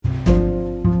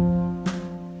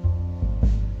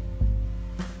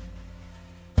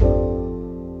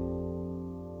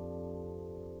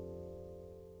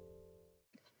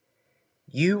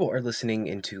You are listening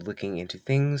into Looking Into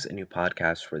Things, a new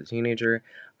podcast for the teenager.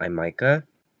 I'm Micah.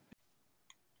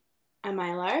 I'm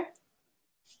Mylar.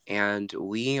 And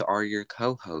we are your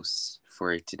co-hosts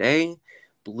for today.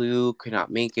 Blue could not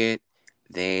make it.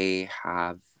 They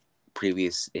have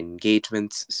previous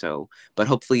engagements, but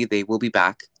hopefully they will be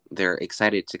back. They're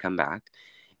excited to come back.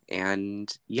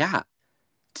 And yeah,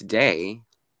 today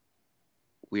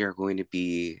we are going to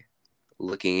be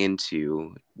looking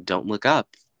into Don't Look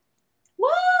Up.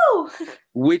 Woo!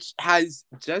 Which has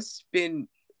just been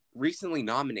recently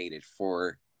nominated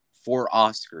for 4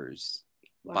 Oscars,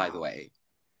 by the way.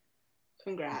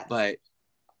 Congrats. But,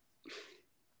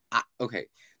 okay.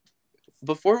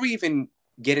 Before we even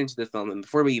get into the film and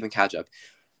before we even catch up,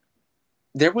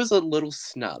 there was a little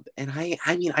snub. And I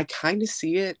kind of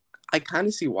see it. I kind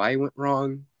of see why it went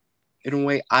wrong in a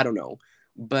way. I don't know.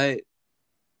 But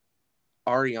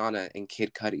Ariana and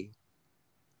Kid Cudi,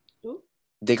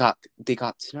 they got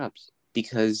snubs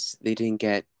because they didn't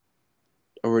get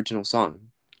original song.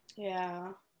 Yeah.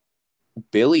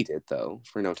 Billie did, though,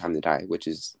 for No Time to Die, which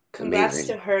is Congrats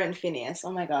amazing. to her and Phineas.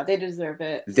 Oh my god, they deserve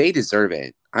it. They deserve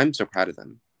it. I'm so proud of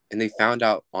them. And they found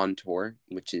out on tour,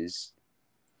 which is...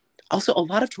 Also, a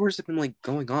lot of tours have been,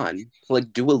 going on.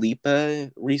 Like, Dua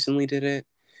Lipa recently did it.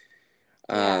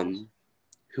 Yeah.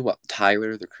 Who else?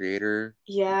 Tyler, the Creator.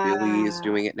 Yeah. Billie is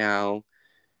doing it now.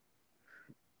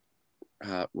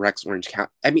 Rex Orange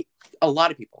County. I mean, a lot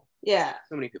of people. Yeah.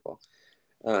 So many people.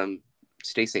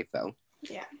 Stay safe, though.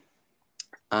 Yeah.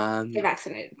 Get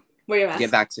vaccinated. Wear your mask.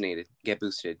 Get vaccinated. Get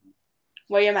boosted.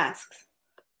 Wear your masks.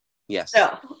 Yes.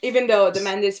 So, even though the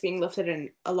mandate is being lifted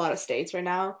in a lot of states right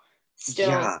now,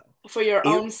 still, for your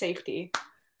own safety.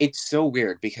 It's so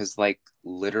weird because,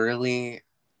 literally,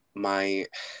 I'm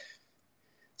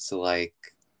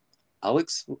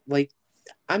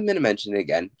going to mention it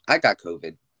again. I got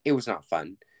COVID. It was not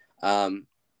fun.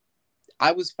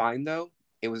 I was fine, though.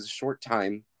 It was a short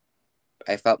time.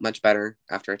 I felt much better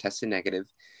after I tested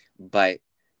negative. But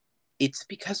it's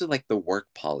because of, the work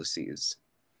policies,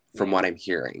 from what I'm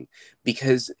hearing.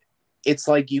 Because it's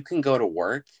you can go to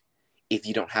work if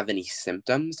you don't have any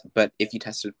symptoms, but if you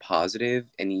tested positive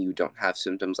and you don't have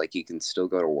symptoms, you can still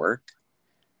go to work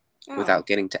without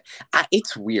getting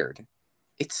it's weird.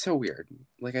 It's so weird.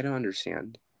 I don't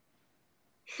understand.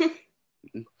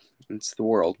 It's the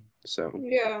world, so.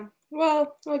 Yeah.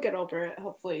 Well, we'll get over it,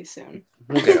 hopefully, soon.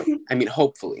 We'll get over it. I mean,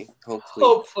 hopefully.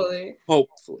 Hopefully.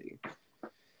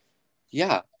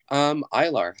 Yeah.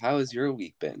 Ilar, how has your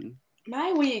week been?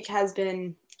 My week has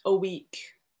been a week.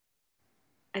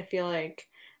 I feel like,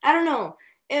 I don't know.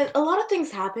 A lot of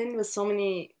things happened, but so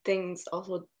many things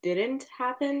also didn't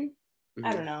happen. Mm-hmm.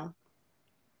 I don't know.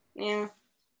 Yeah.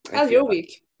 How's your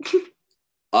week?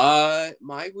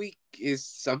 My week is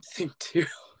something too.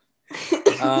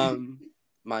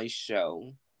 My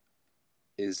show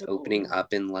is opening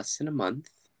up in less than a month,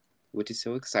 which is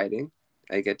so exciting.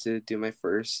 I get to do my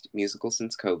first musical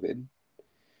since COVID.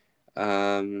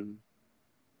 I'm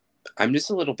just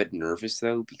a little bit nervous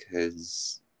though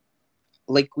because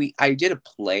I did a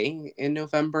play in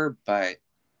November, but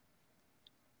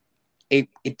it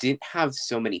didn't have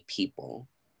so many people,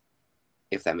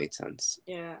 if that made sense.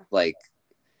 Yeah.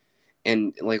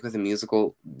 And with a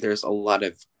musical, there's a lot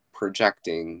of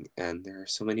projecting and there are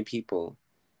so many people.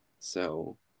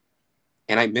 So,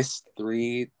 and I missed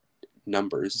 3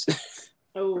 numbers.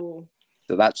 Oh.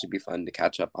 So that should be fun to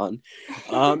catch up on.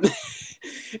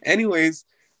 Anyways,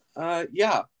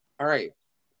 yeah. All right.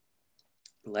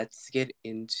 Let's get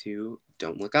into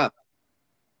Don't Look Up.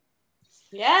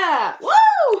 Yeah.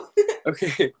 Woo!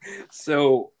 Okay.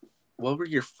 So, what were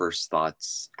your first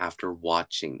thoughts after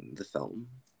watching the film?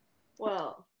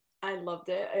 Well, I loved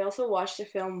it. I also watched the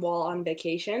film while on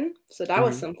vacation, so that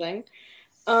was something.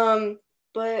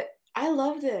 But I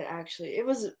loved it, actually. It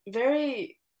was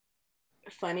very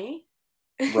funny.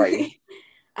 Right.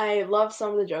 I loved some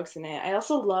of the jokes in it. I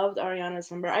also loved Ariana's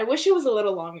number. I wish it was a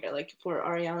little longer, for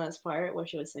Ariana's part where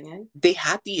she was singing. They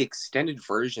had the extended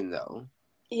version, though.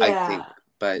 Yeah. I think,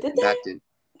 but that didn't.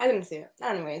 I didn't see it.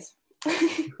 Anyways.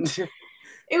 It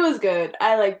was good.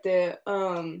 I liked it.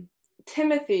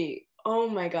 Timothy, oh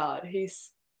my god. He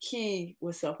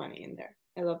was so funny in there.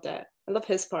 I love that. I love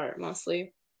his part,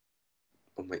 mostly.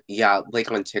 Oh my, yeah,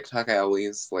 on TikTok, I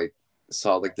always,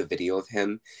 saw, the video of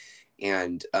him,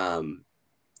 and,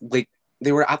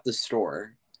 they were at the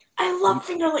store. I love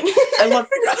fingerling.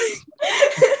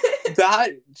 That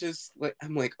just,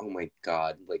 I'm oh my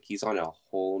god, he's on a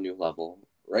whole new level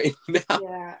right now.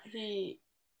 Yeah,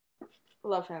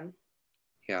 love him.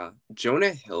 Yeah,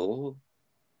 Jonah Hill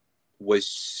was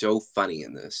so funny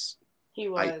in this. He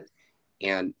was.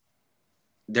 And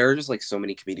there are just like so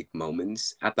many comedic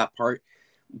moments at that part.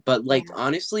 But like Yeah.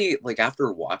 honestly, like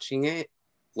after watching it,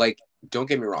 like don't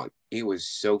get me wrong, it was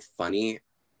so funny,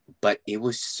 but it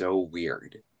was so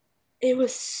weird It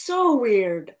was so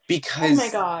weird. Oh my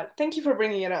because god. Thank you for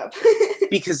bringing it up.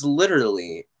 because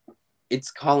literally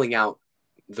it's calling out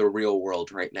the real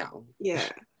world right now. Yeah.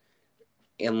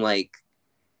 And like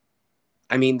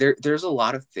I mean there's a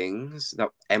lot of things that,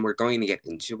 and we're going to get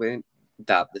into it,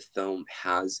 that the film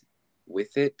has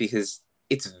with it because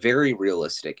it's very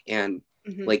realistic. And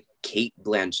Hmm. like Kate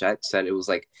Blanchett said, it was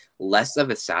like less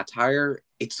of a satire,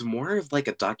 it's more of like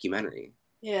a documentary,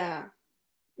 Yeah.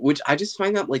 which I just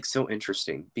find that like so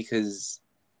interesting because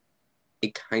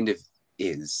it kind of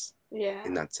is in Yeah.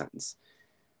 that sense.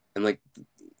 And like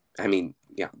I mean,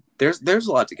 yeah, there's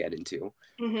a lot to get into.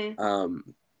 Hmm.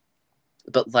 Um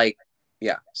but like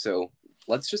yeah, so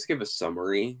let's just give a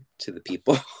summary to the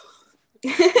people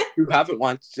who haven't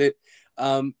watched it.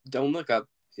 Don't Look Up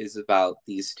is about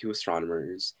these two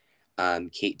astronomers,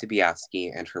 Kate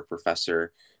Dibiasky and her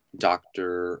professor,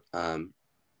 Dr.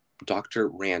 Dr.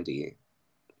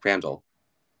 Randall.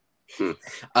 Hmm.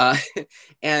 Uh,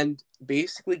 and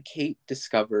basically, Kate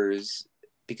discovers,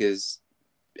 because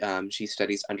she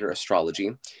studies under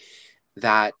astrology,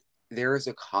 that there is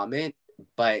a comet,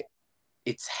 but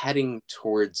it's heading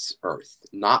towards Earth,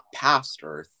 not past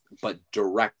Earth, but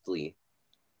directly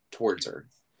towards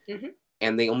Earth. Hmm.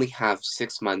 And they only have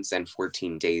 6 months and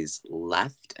 14 days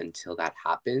left until that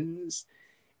happens.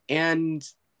 And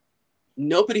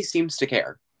nobody seems to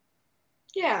care.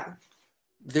 Yeah.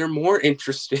 They're more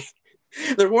interested.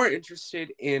 They're more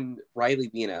interested in Riley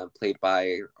Bina, played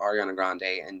by Ariana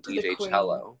Grande, and The DJ queen.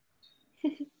 Cello,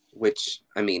 which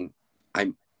I mean,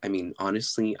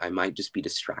 honestly, I might just be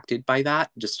distracted by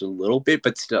that just a little bit,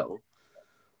 but still.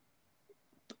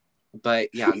 But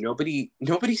yeah, nobody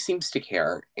seems to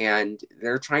care, and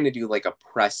they're trying to do like a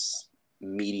press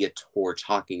media tour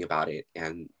talking about it,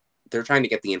 and they're trying to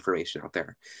get the information out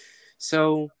there.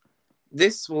 So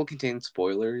this will contain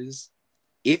spoilers.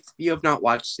 If you have not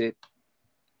watched it,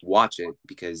 watch it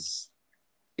because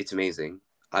it's amazing.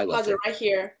 I Pause loved it it. right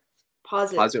here.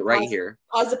 Pause it. Pause it right here.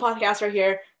 Pause the podcast right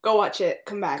here. Go watch it.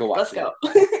 Come Go back. watch Let's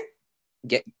it.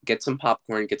 go. Get some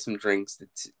popcorn, get some drinks.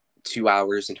 It's 2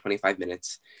 hours and 25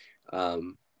 minutes.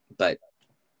 But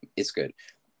it's good.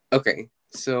 Okay,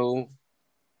 so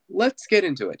let's get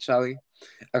into it, shall we?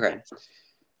 Okay. Yes.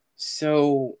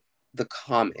 So the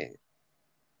comet.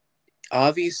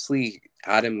 Obviously,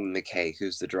 Adam McKay,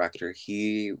 who's the director,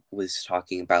 he was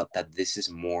talking about that this is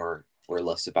more or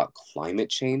less about climate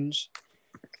change.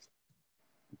 Yeah.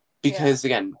 Because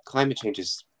again, climate change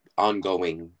is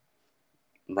ongoing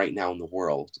right now in the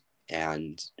world,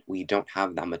 and we don't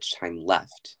have that much time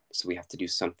left. So we have to do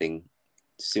something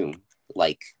soon,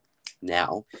 like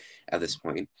now at this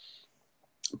point.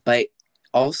 But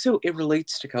also it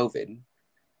relates to COVID.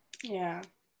 Yeah.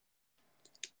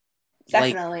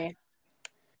 Like Definitely.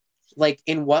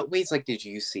 in what ways like did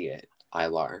you see it,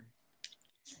 Ilar?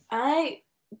 I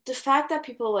the fact that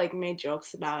people like made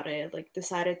jokes about it, like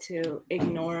decided to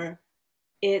ignore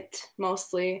it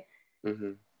mostly.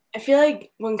 Mm-hmm. I feel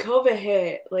like when COVID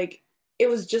hit, like it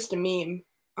was just a meme.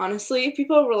 Honestly,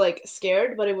 people were like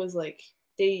scared, but it was like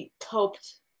they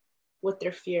coped with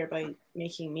their fear by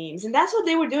making memes, and that's what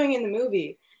they were doing in the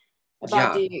movie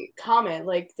about Yeah. the comment.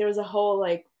 Like there was a whole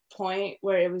like point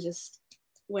where it was just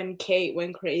when Kate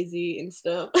went crazy and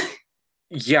stuff.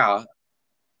 Yeah.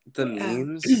 The Yeah.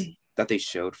 memes that they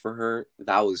showed for her,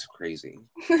 that was crazy.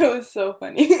 It was so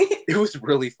funny. It was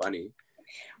really funny.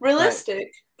 But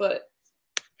Realistic, but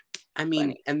I mean,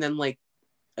 funny. and then like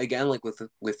again, like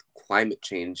with climate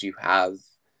change, you have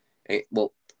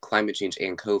well, climate change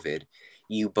and COVID,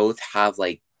 you both have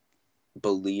like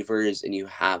believers and you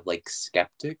have like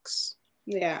skeptics.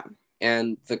 Yeah.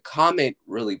 And the comet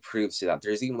really proves to that.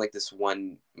 There's even like this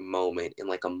one moment in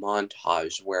like a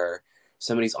montage where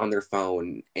somebody's on their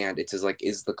phone and it says like,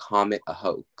 "Is the comet a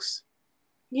hoax?"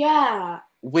 Yeah.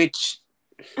 Which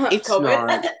it's not.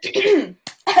 COVID.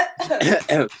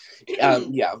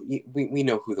 Yeah, we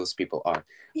know who those people are.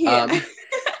 Yeah.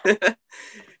 Um,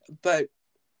 but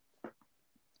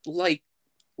like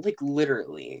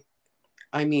literally,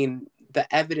 I mean,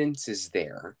 the evidence is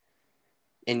there,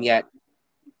 and yet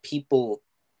people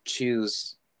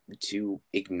choose to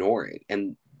ignore it.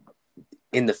 And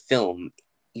in the film,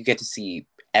 you get to see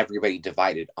everybody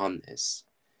divided on this.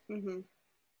 Hmm.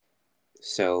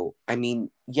 So, I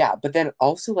mean, yeah, but then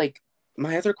also, like,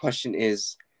 my other question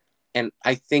is, and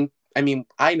I think, I mean,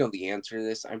 I know the answer to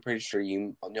this. I'm pretty sure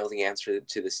you know the answer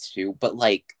to this too. But,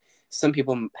 like, some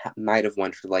people might have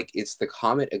wondered, like, is the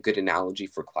comet a good analogy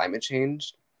for climate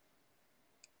change?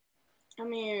 I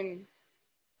mean,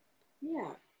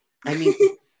 yeah. I mean,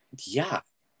 yeah,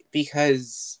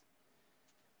 because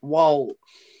while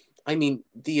I mean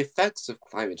the effects of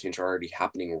climate change are already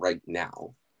happening right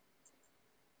now.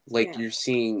 Like Yeah. you're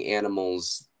seeing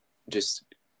animals just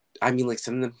I mean like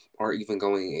some of them are even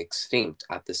going extinct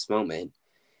at this moment,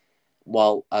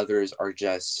 while others are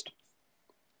just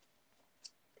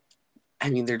I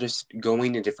mean they're just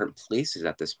going to different places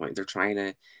at this point. They're trying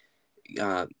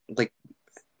to like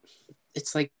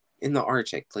it's like in the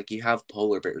Arctic, like you have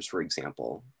polar bears, for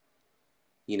example,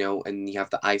 you know, and you have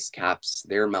the ice caps,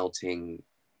 they're melting.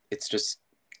 It's just,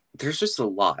 there's just a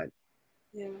lot.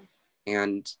 Yeah.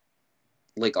 And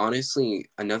like, honestly,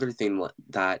 another thing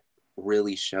that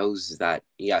really shows that,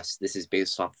 yes, this is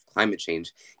based off of climate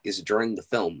change is during the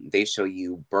film, they show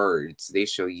you birds, they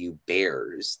show you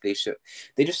bears, they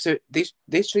show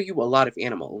you a lot of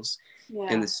animals in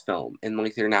Yeah. this film and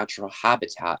like their natural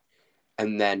habitat.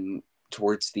 And then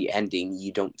towards the ending,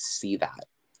 you don't see that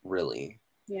really.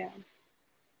 Yeah.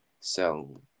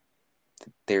 So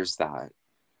there's that.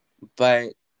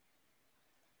 But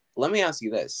let me ask you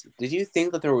this. Did you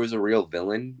think that there was a real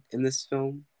villain in this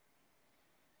film?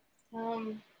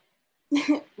 Um.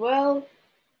 Well,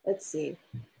 let's see.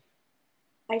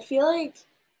 I feel like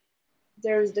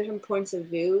there's different points of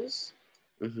views,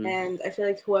 Mm-hmm. and I feel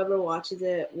like whoever watches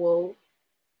it will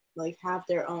like have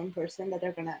their own person that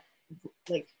they're gonna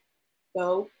like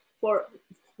go for.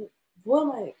 What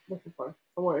am I looking for?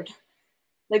 A word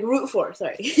like root for.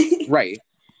 Sorry. Right.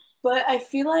 But I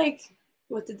feel like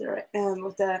with the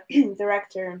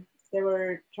director, they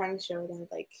were trying to show that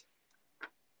like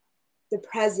the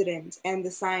president and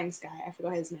the science guy, I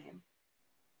forgot his name,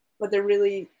 but the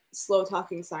really slow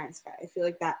talking science guy. I feel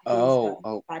like that he's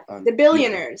Oh, the Peter.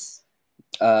 billionaires.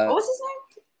 Uh, What was his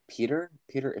name? Peter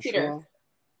Peter. Ishmael?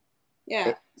 Yeah.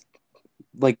 It,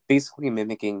 like basically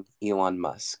mimicking Elon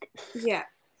Musk. Yeah.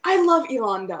 I love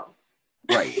Elon though.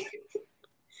 Right.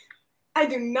 I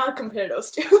do not compare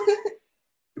those two.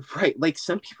 Right. Like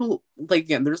some people, like,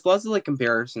 again, there's lots of like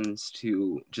comparisons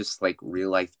to just like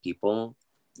real life people.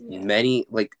 Yeah. Many,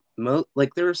 like,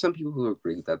 like, there were some people who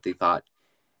agreed that they thought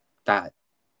that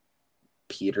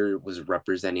Peter was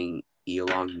representing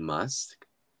Elon Musk,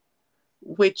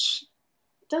 which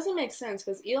Doesn't make sense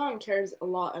because Elon cares a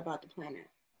lot about the planet.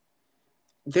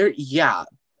 yeah,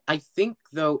 I think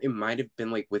though it might have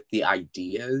been like with the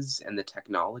ideas and the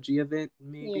technology of it,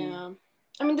 maybe. Yeah.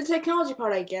 I mean, the technology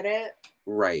part, I get it.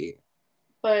 Right.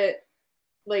 But,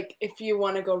 like, if you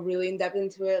want to go really in depth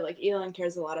into it, like, Elon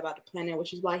cares a lot about the planet,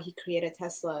 which is why he created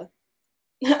Tesla.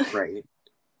 Right.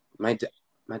 My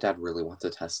my dad really wants a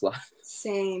Tesla.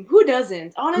 Same. Who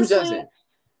doesn't? Who Honestly, doesn't?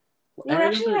 I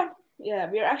remember.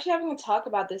 we were actually having a talk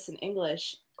about this in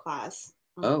English class.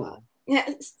 Oh. Yeah,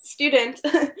 student.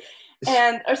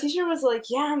 And our teacher was like,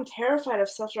 "Yeah, I'm terrified of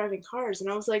self-driving cars," and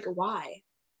I was like, "Why?"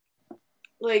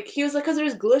 Like he was like, "Cause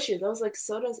there's glitches." I was like,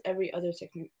 "So does every other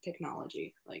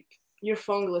technology. Like your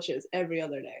phone glitches every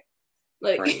other day."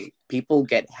 Like, Right. People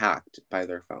get hacked by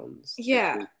their phones.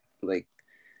 yeah. Like,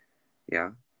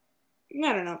 yeah.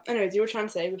 I don't know. Anyways, you were trying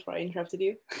to say before I interrupted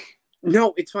you.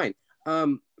 No, it's fine.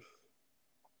 Um,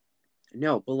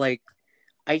 no, but like,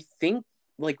 I think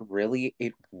like really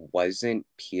it wasn't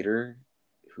Peter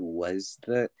who was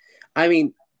the. I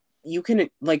mean, you can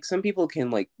like some people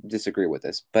can like disagree with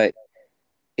this, but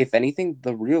if anything,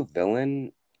 the real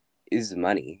villain is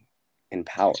money and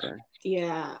power.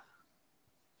 Yeah.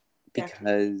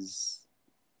 Because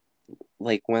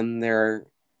like when they're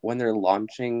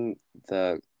launching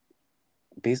the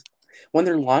base when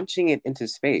they're launching it into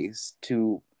space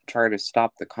to try to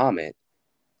stop the comet,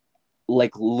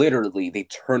 like literally they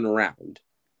turn around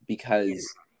because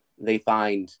they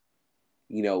find,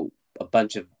 you know, a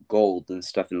bunch of gold and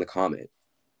stuff in the comet.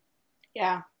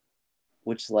 Yeah.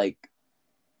 Which like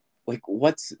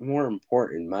what's more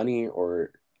important, money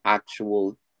or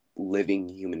actual living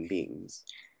human beings?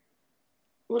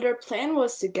 Well, their plan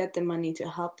was to get the money to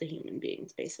help the human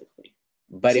beings, basically.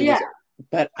 But So it yeah, was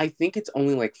but I think it's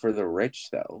only like for the rich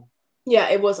though. yeah,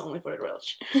 it was only for the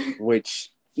rich. Which,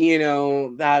 you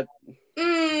know, that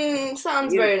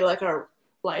Sounds you know, very like our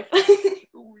life.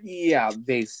 yeah,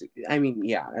 basically. I mean,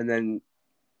 yeah, and then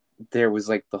there was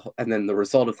like and then the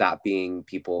result of that being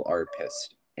people are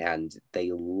pissed and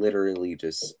they literally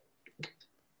just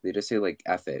say like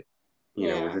F it. You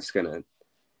know, we're Yeah. just gonna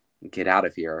get out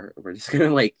of here. We're just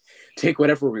gonna like take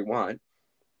whatever we want.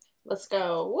 Let's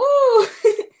go. Woo!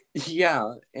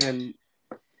 Yeah, and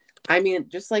I mean,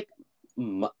 just like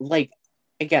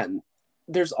again,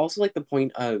 there's also like the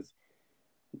point of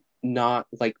not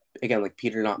like again like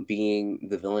Peter not being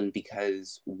the villain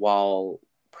because while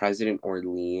President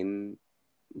Orlean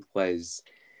was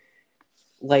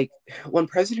like when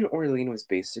President Orlean was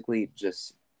basically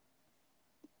just,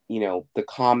 the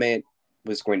comet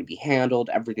was going to be handled,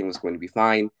 everything was going to be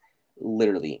fine.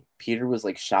 Literally, Peter was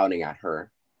like shouting at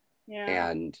her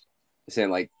and saying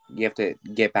like, you have to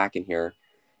get back in here.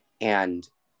 And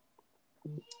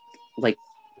like,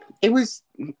 it was,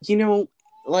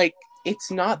 like,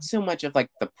 it's not so much of like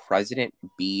the president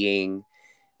being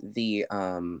the,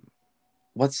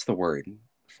 what's the word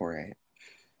for it?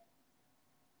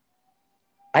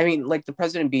 I mean, like the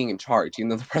president being in charge, even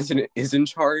though the president is in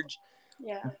charge.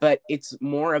 Yeah. But it's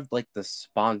more of like the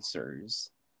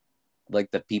sponsors, like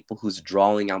the people who's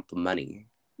drawing out the money.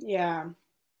 Yeah.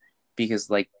 Because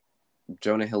like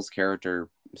Jonah Hill's character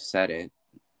said it,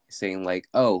 saying like,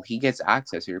 oh, he gets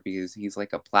access here because he's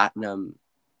like a platinum,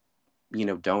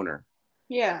 donor.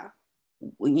 Yeah.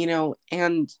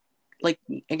 And like,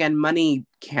 again, money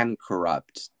can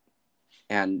corrupt.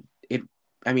 And it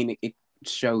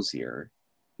shows here.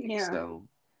 Yeah. So,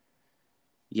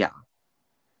 yeah.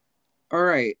 All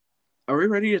right. Are we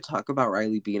ready to talk about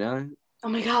Riley Bina? Oh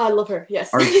my god, I love her.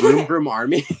 Yes. Our Vroom Vroom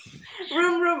Army.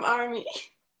 Vroom Vroom Army.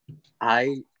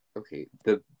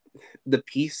 The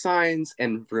peace signs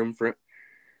and Vroom Vroom.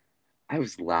 I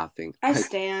was laughing. I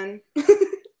stan.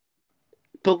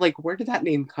 But like, where did that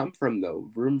name come from though?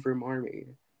 Vroom Vroom Army.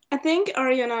 I think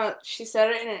Ariana, she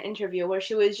said it in an interview where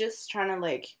she was just trying to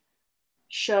like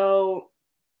show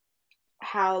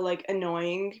how like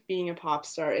annoying being a pop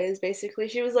star is. Basically,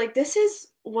 she was like, this is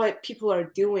what people are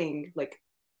doing, like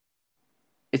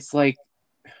it's like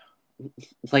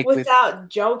without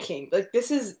joking, like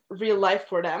this is real life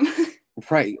for them.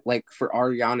 Right, like for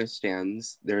Ariana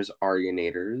stans, there's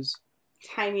Arianators,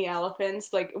 tiny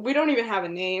elephants, like we don't even have a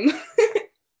name.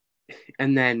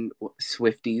 And then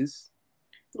Swifties.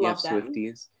 You have them.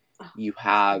 Swifties. You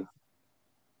have,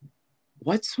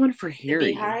 what's one for Harry?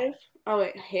 The Beehive. Oh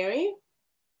wait, Harry?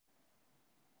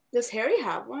 Does Harry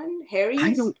have one? Harry's?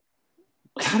 I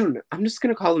don't know. I'm just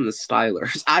gonna call them the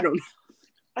Stylers. I don't know.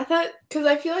 I thought, because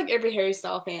I feel like every Harry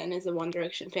Styles fan is a One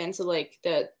Direction fan, so like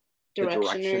the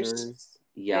Directioners.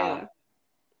 Yeah.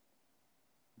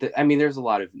 There's a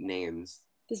lot of names.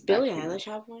 Does Billie Eilish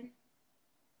have one?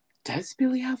 Does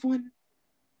Billie have one?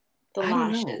 The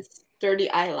lashes. Dirty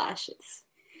eyelashes.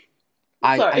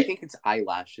 I think it's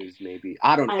eyelashes, maybe.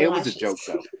 I don't know. It was a joke,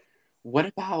 though. What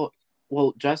about,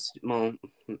 Justin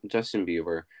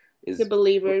Bieber is... The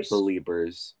Believers.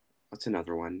 Believers. What's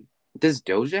another one? Does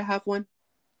Doja have one?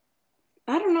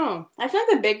 I don't know. I feel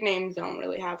like the big names don't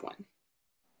really have one.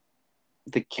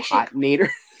 The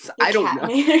Catnators? I don't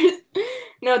know.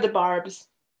 No, the Barbs.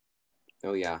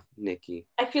 Oh, yeah. Nicki.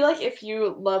 I feel like if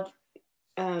you love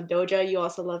Doja, you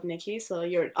also love Nicki, so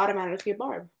you're automatically a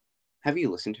Barb. Have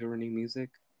you listened to her new music?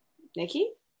 Nicki?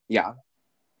 Yeah.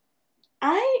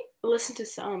 I listened to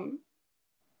some.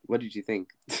 What did you think?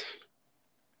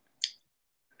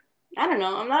 I don't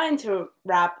know. I'm not into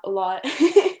rap a lot.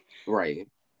 Right.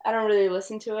 I don't really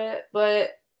listen to it,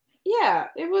 but yeah,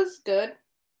 it was good.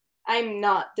 I'm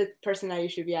not the person that you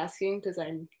should be asking because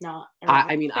I'm not.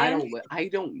 I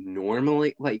don't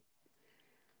normally like.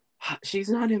 She's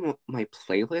not in my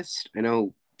playlist. I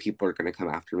know people are gonna come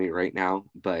after me right now,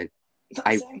 but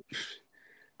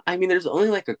there's only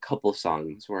like a couple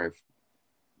songs where I've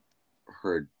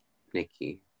heard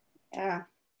Nicki. Yeah.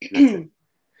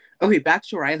 Okay, back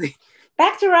to Riley.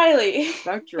 Back to Riley.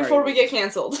 Before we get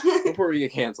canceled.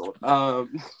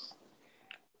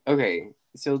 Okay,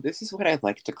 so this is what I'd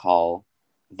like to call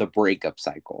the breakup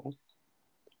cycle,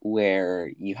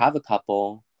 where you have a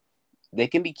couple, they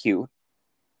can be cute,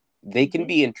 they can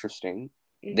be interesting,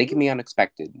 they can be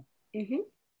unexpected,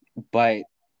 but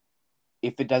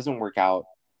if it doesn't work out,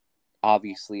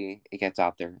 obviously it gets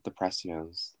out there, the press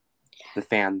knows, the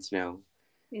fans know,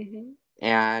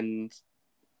 and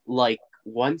like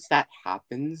once that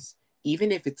happens,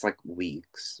 even if it's like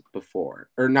weeks before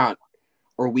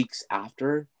or weeks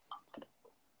after,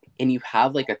 and you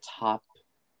have like a top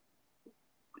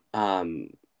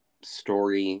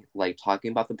story like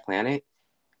talking about the planet,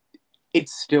 it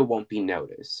still won't be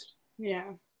noticed.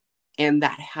 Yeah. And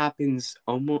that happens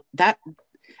that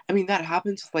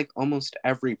happens with like almost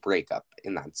every breakup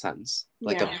in that sense.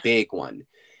 Like a big one.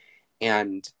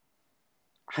 And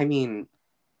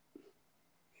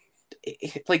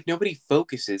like nobody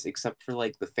focuses except for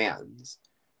like the fans.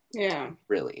 Yeah.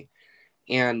 Really.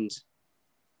 And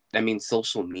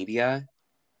social media,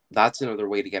 that's another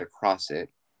way to get across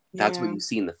it. That's what you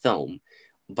see in the film.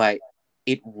 But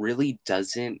it really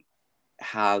doesn't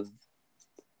have,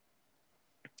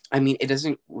 it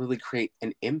doesn't really create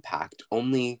an impact.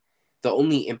 The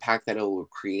only impact that it will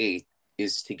create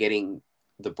is to getting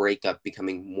the breakup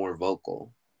becoming more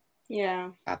vocal.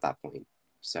 Yeah. At that point.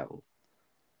 So,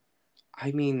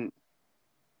 I mean,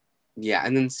 yeah,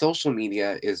 and then social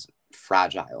media is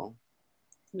fragile.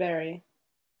 Very.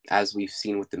 As we've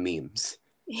seen with the memes.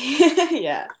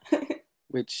 Yeah.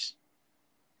 Which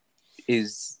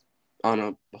is on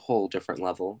a whole different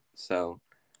level. So,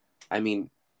 I mean,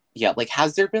 yeah, like,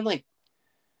 has there been, like,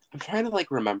 I'm trying to, like,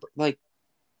 remember, like,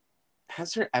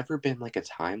 has there ever been, like, a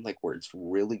time, like, where it's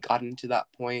really gotten to that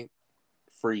point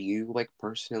for you, like,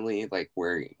 personally, like,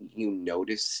 where you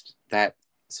noticed that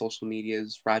social media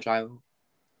is fragile?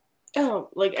 Oh,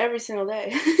 like every single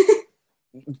day.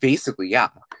 Basically, yeah.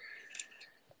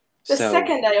 The So,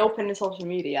 second I open social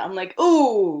media, I'm like,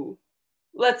 ooh,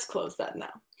 let's close that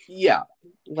now. yeah,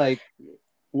 like,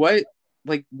 what,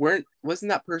 like, wasn't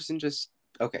that person just,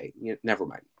 okay, never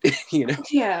mind, you know?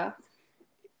 Yeah.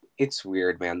 It's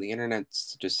weird, man. The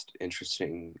internet's just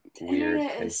interesting, The weird,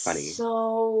 internet and is funny.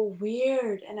 so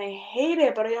weird, and I hate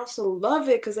it, but I also love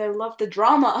it because I love the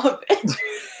drama of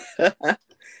it.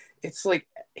 It's like,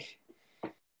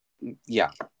 yeah.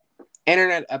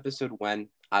 Internet episode when,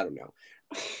 I don't know.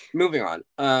 Moving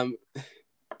on.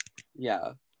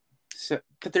 Yeah. So,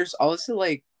 but there's also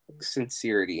like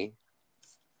sincerity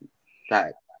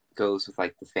that goes with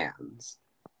like the fans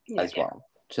as Yeah. well,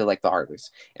 to like the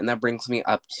artists. And that brings me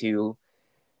up to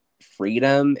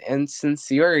freedom and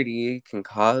sincerity can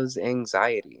cause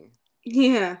anxiety.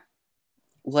 Yeah.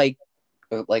 Like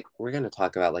we're gonna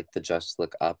talk about like the Just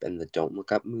Look Up and the Don't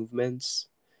Look Up movements,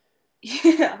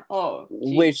 Yeah. Oh,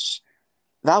 geez. which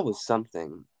that was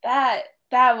something. That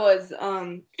was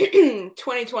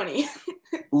 2020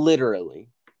 Literally.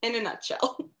 in a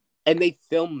nutshell. And they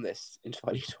filmed this in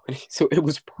 2020, so it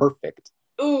was perfect.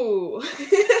 Ooh.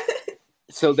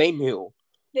 So they knew.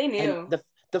 They And knew.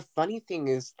 the funny thing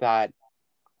is that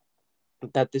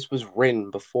this was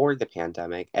written before the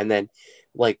pandemic, and then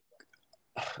like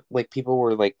people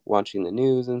were like watching the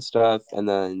news and stuff, and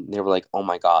then they were like, oh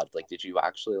my god, like did you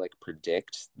actually like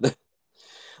predict the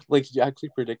like did you actually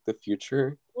predict the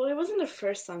future? Well, it wasn't the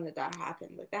first time that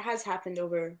happened. Like that has happened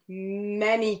over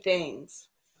many things.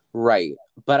 Right.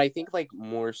 But I think like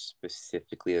more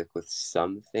specifically like with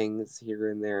some things here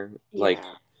and there, like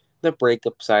Yeah. the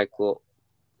breakup cycle,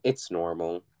 it's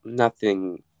normal.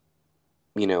 Nothing,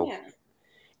 you know,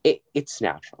 Yeah. it's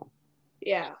natural.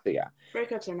 Yeah. But yeah,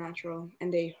 Breakups are natural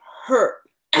and they hurt.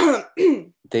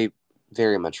 they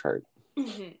very much hurt.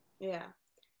 Yeah.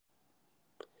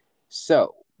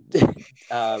 So,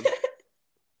 um,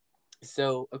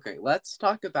 so okay, let's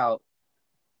talk about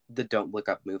the Don't Look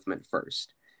Up movement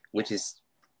first, which Yes. is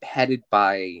headed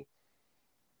by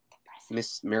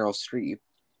Miss Meryl Streep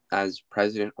as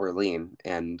President Orlean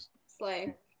and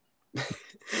Slay.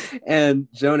 and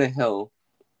Jonah Hill,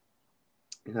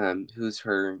 who's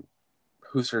her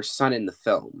son in the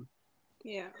film.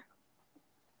 Yeah.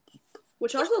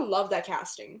 Which I also love that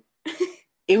casting.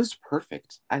 It was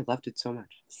perfect. I loved it so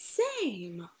much.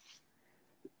 Same.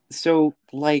 So,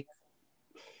 like,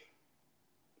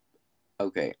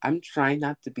 okay, I'm trying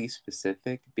not to be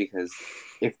specific because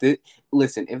if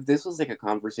this was like a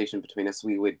conversation between us,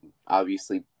 we would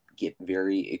obviously get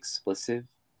very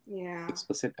Yeah.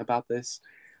 explicit about this.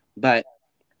 But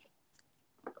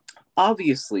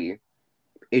obviously,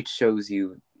 it shows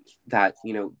you that,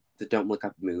 the Don't Look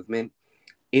Up movement,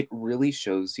 it really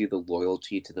shows you the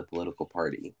loyalty to the political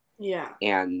party. Yeah.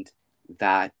 And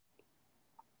that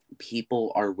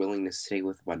people are willing to stay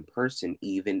with one person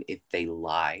even if they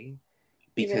lie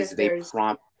Even because if there's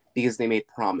because they made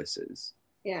promises.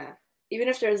 yeah. Even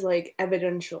if there's like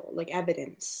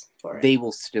evidence for it. They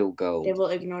will still They go will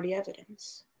ignore the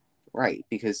evidence. right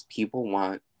because people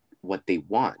want what they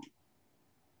want.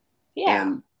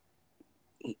 Yeah.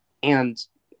 And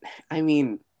I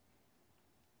mean,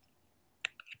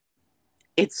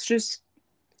 it's just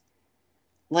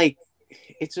like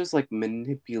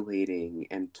manipulating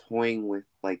and toying with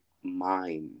like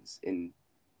minds in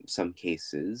some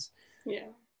cases. Yeah.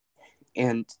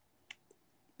 And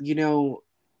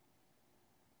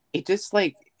it just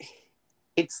like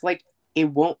it's like it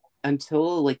won't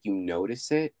until like you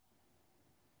notice it,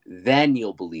 then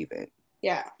you'll believe it.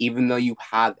 Yeah. Even though you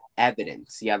have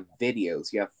evidence, you have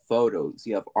videos, you have photos,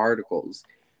 you have articles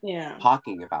Yeah.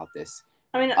 talking about this.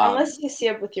 I mean, unless you see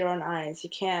it with your own eyes, you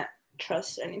can't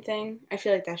trust anything. I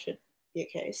feel like that should be a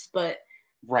case, but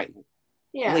right.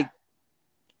 yeah.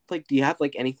 Like do you have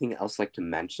like anything else like to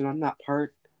mention on that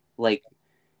part? Like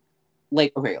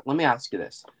okay, let me ask you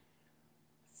this.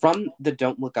 From the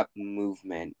Don't Look Up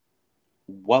movement,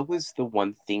 what was the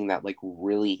one thing that like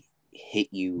really hit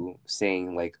you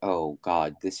saying like, oh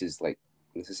god, this is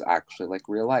actually like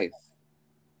real life?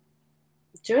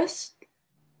 just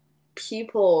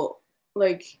people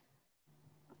like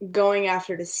going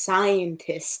after the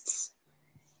scientists,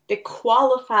 the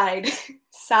qualified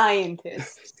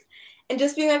scientists, and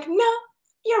just being like, no,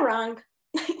 you're wrong.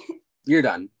 You're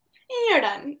done. You're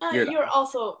done. You're You're done.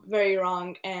 also very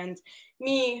wrong. And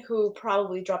me, who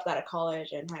probably dropped out of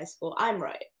college and high school, I'm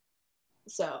right.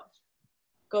 So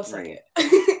go suck Right.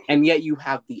 it. And yet you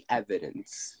have the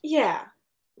evidence. Yeah.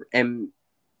 And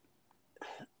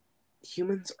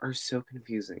humans are so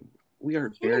confusing. We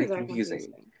are very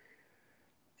confusing.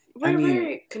 We're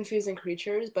very confusing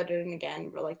creatures, but then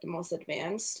again, we're like the most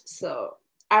advanced. So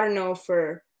I don't know if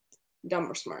we're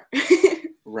dumb or smart.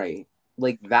 Right.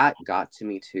 Like that got to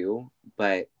me too,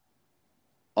 but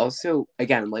also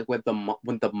again, like with the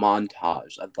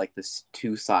montage of like this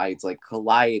two sides like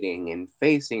colliding and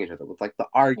facing each other with like the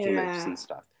arguments and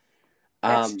stuff.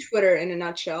 That's Twitter in a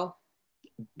nutshell.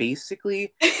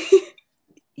 Basically,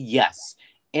 yes.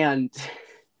 And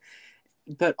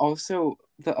but also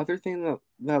the other thing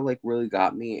that like really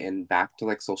got me, and back to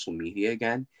like social media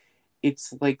again,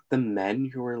 it's like the men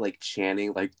who are like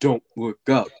chanting like don't look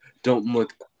up, don't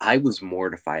look. I was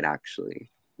mortified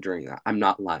actually during that. I'm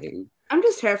not lying. I'm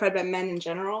just terrified by men in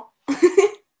general.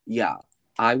 Yeah,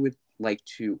 I would like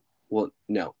to, well,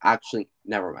 no, actually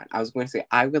never mind. I was going to say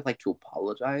I would like to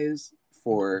apologize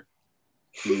for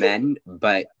men,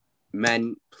 but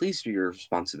men, please do your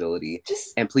responsibility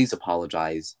and please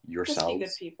apologize yourselves.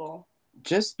 Just be good people.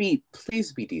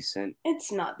 Please be decent.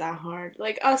 It's not that hard.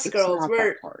 Like us girls,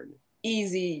 we're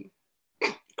easy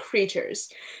creatures.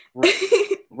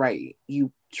 Right.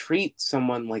 You treat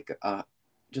someone like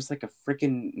just like a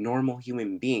freaking normal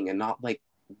human being and not like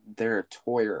they're a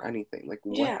toy or anything. Like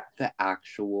what the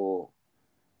actual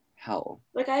hell?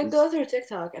 Like I go through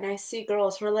TikTok and I see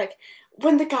girls who are like,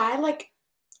 when the guy like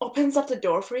opens up the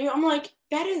door for you, I'm like,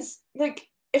 that is like,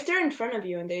 if they're in front of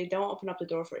you and they don't open up the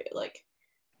door for you, like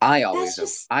I always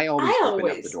open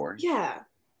up the door. Yeah.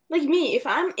 Like me, if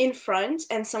I'm in front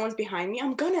and someone's behind me,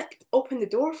 I'm gonna open the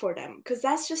door for them because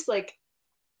that's just like,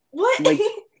 what? Like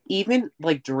even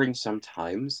like during some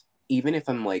times, even if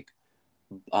I'm like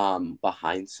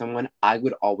behind someone, I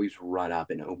would always run up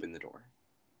and open the door.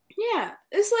 Yeah,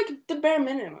 it's like the bare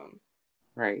minimum.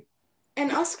 Right.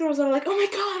 And us girls are like, oh my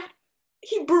god,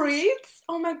 he breathes?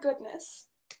 Oh my goodness.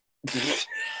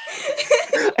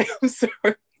 I'm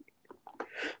sorry.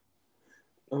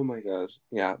 Oh my gosh.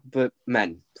 Yeah, but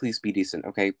men, please be decent,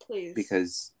 okay? Please.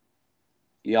 Because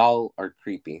y'all are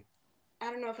creepy.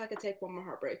 I don't know if I could take one more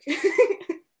heartbreak.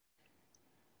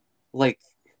 Like,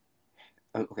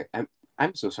 okay,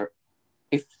 I'm so sorry.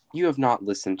 If you have not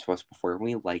listened to us before,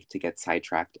 we like to get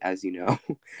sidetracked, as you know.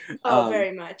 Oh,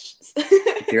 very much.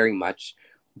 Very much.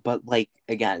 But, like,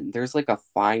 again, there's, like, a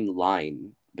fine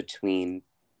line between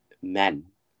men.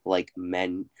 Like,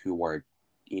 men who are,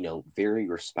 you know, very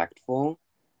respectful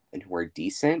and who are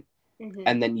decent. Mm-hmm.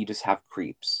 And then you just have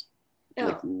creeps. Oh.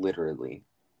 Like, literally.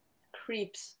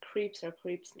 Creeps are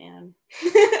creeps, man.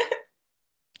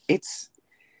 It's...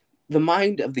 The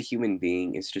mind of the human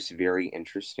being is just very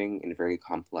interesting and very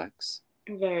complex.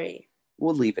 Very.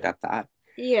 We'll leave it at that.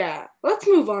 Yeah. Let's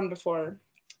move on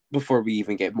before we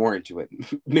even get more into it.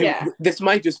 This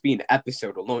might just be an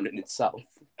episode alone in itself.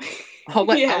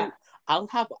 I'll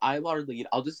have Ilar lead.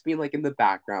 I'll just be like in the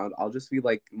background. I'll just be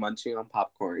like munching on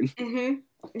popcorn. Mm-hmm.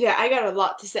 Yeah, I got a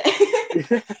lot to say.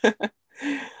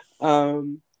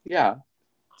 Yeah.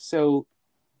 So,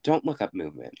 Don't Look Up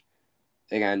movement.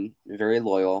 Again, very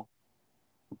loyal.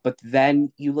 But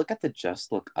then you look at the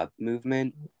Just Look Up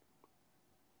movement.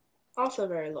 Also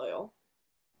very loyal.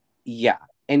 Yeah.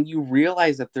 And you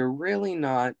realize that they're really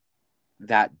not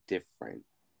that different.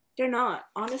 They're not.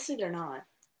 Honestly, they're not.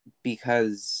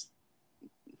 Because,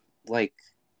 like,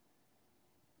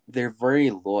 they're very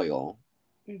loyal.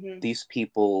 Mm-hmm. These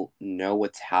people know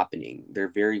what's happening. They're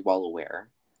very well aware.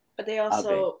 But they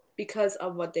also, because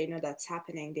of what they know that's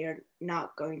happening, they're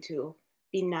not going to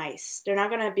be nice. They're not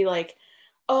going to be like,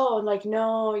 oh, like,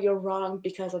 no, you're wrong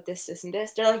because of this, this, and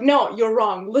this. They're like, no, you're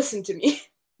wrong. Listen to me.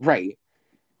 Right.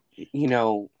 You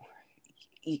know,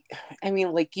 I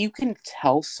mean, like, you can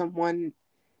tell someone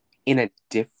in a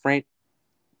different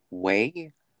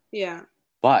way. Yeah.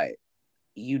 But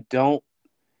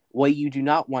what you do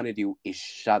not want to do is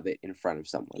shove it in front of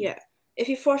someone. Yeah. If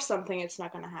you force something, it's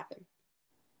not going to happen.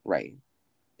 Right.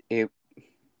 It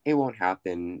won't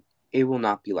happen. It will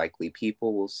not be likely.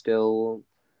 People will still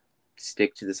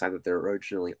stick to the side that they're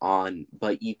originally on,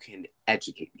 but you can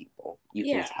educate people. You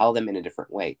can tell them in a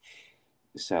different way.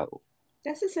 So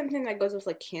that's the same thing that goes with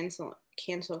like cancel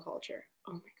culture.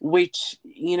 Oh my God. Which,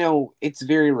 you know, it's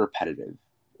very repetitive.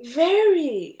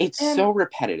 Very. It's so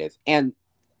repetitive. And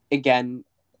again,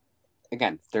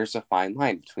 there's a fine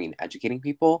line between educating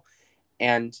people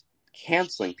and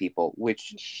canceling people,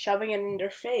 which Shoving it in their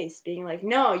face, being like,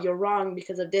 no, you're wrong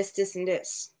because of this, this, and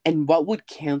this. and what would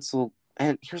cancel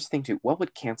and here's the thing too, what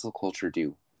would cancel culture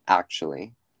do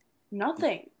actually?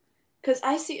 Nothing. Because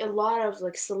I see a lot of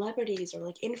like celebrities or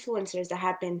like influencers that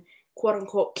have been quote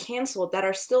unquote canceled that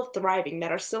are still thriving,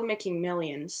 that are still making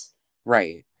millions.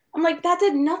 Right. I'm like, that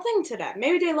did nothing to them.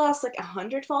 Maybe they lost like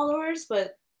 100 followers,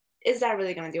 but is that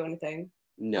really gonna do anything?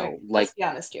 No, Like, let's be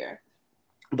honest here.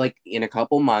 like in a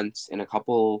couple months, in a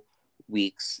couple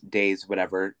weeks, days,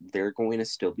 whatever, they're going to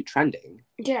still be trending.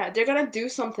 Yeah, they're gonna do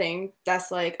something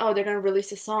that's like, oh, they're gonna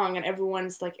release a song and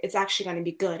everyone's like, it's actually gonna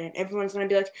be good, and everyone's gonna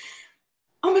be like,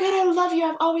 oh my god, I love you,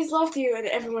 I've always loved you, and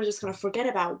everyone's just gonna forget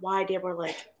about why they were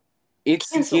like It's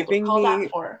canceled or giving called out me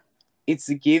for. it's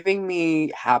giving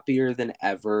me happier than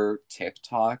ever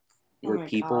TikTok Oh where my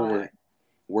people god.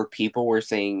 were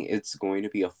saying it's going to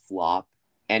be a flop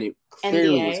and it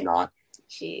clearly was NDA. not.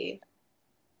 Gee.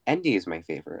 ND is my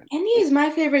favorite. NDA is my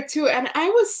favorite too, and I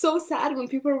was so sad when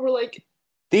people were like,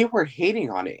 They were hating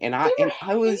on it and they were I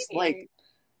hating.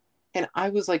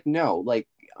 was like no, like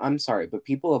I'm sorry, but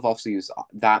people have also used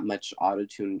that much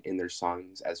autotune in their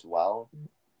songs as well.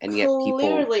 And yet people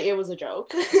Clearly, it was a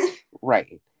joke.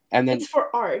 right. And then It's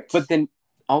for art. but then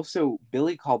also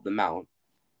Billie called them out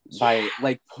Yeah, by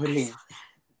like I putting saw that.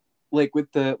 like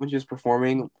with the when she was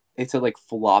performing, it's a like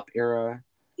flop era.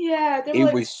 Yeah, they were It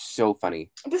like, was so funny.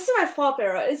 this is my flop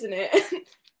era, isn't it?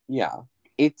 Yeah.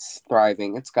 It's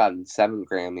thriving. It's gotten 7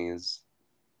 Grammys.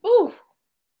 Ooh.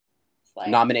 It's like,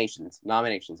 Nominations,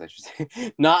 I should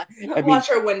say. Not I mean, watch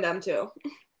her win them too.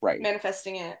 right.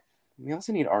 Manifesting it. We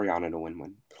also need Ariana to win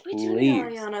one. We do need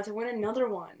Please. Ariana to win another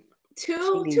one. She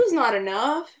needs Two's not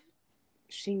enough.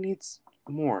 she needs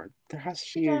more. There has to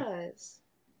She be does.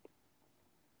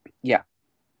 yeah.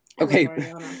 I love Okay.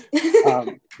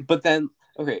 Ariana. But then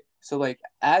okay, so like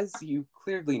as you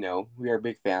clearly know, we are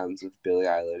big fans of Billie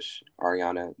Eilish,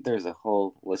 Ariana. There's a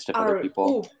whole list of other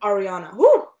people. Ooh, Ariana.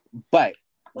 Woo! But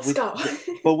Let's go.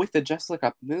 with the Just Look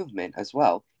Up movement as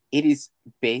well, it is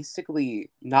basically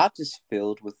not just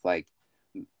filled with like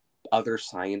other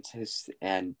scientists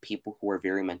and people who are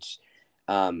very much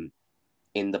in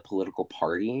the political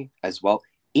party as well.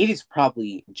 It is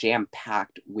probably jam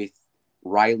packed with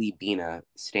Riley Bina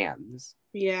stands.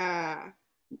 Yeah.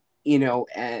 You know,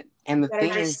 and the That are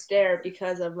thing just is, there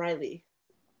because of Riley.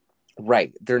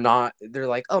 right? They're not. They're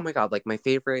like, oh my god, like my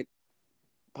favorite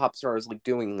pop star is like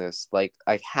doing this. Like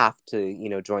I have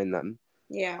to, join them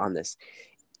Yeah. on this.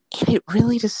 And it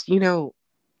really just, People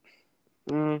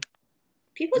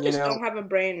just don't have a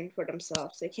brain for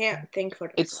themselves. They can't think for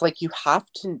themselves. it's like you have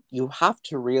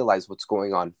to realize what's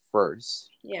going on first,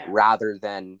 Yeah. rather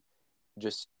than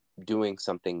just doing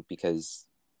something because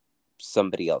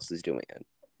somebody else is doing it.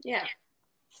 Yeah.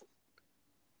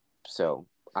 So,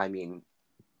 I mean,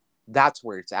 that's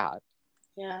where it's at.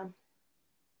 Yeah.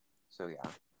 So yeah.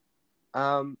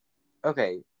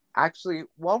 Okay. Actually,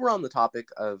 while we're on the topic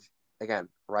of again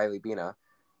Riley Bina,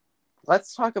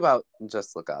 let's talk about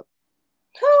Just Look Up.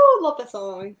 Oh, love that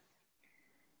song.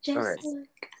 Just Okay.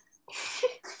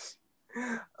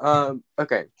 look.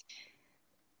 Okay.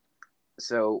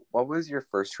 So, what was your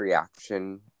first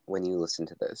reaction when you listened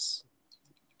to this?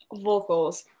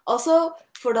 Vocals. Also,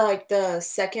 for the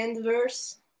second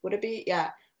verse, would it be?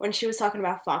 Yeah. When she was talking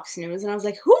about Fox News, and I was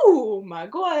like, oh my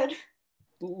god.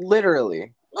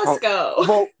 Literally. Let's go.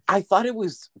 Well, I thought it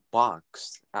was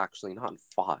Box, actually, not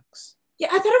Fox. Yeah,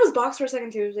 I thought it was Box for a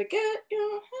second too. It was like,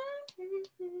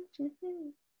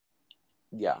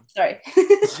 yeah. Sorry.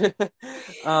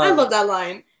 I love that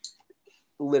line.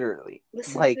 Literally.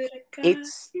 Listen like, to the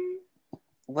it's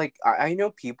like, I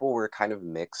know people were kind of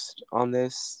mixed on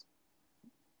this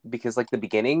because, like, the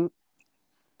beginning,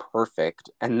 perfect.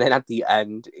 And then at the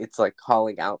end, it's like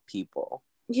calling out people.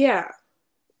 Yeah.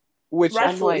 Which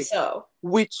rightfully I'm like, so.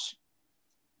 Which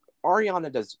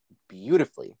Ariana does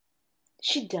beautifully.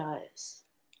 She does.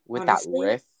 With honestly. that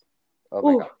riff. Oh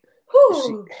my god.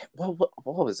 What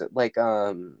was it? Like,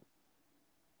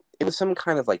 it was some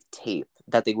kind of like tape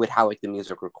that they would have like the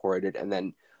music recorded, and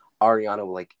then Ariana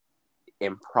would like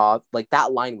improv. Like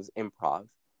that line was improv.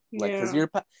 Like, because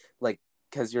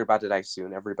you're about to die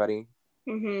soon, everybody.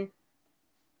 Mm-hmm.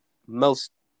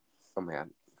 Oh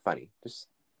man, funny. Just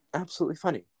absolutely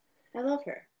funny. I love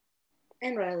her.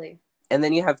 And Riley. And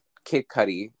then you have Kid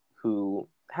Cudi, who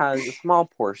has a small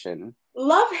portion.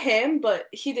 Love him, but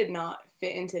he did not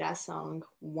fit into that song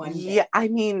one bit. Yeah, I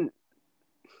mean,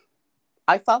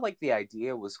 I thought like the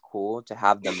idea was cool to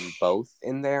have them both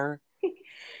in there.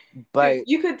 But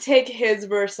You could take his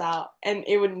verse out and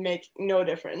it would make no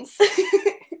difference.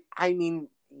 I mean,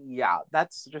 yeah,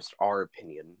 that's just our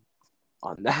opinion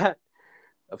on that,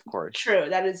 of course. True,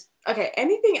 that is okay.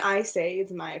 Anything I say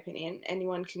is my opinion.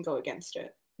 Anyone can go against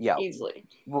it Yeah, easily.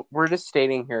 we're just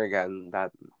stating here again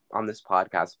that on this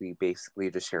podcast, we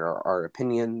basically just share our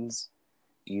opinions.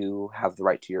 You have the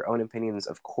right to your own opinions,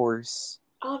 of course.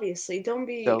 Obviously, don't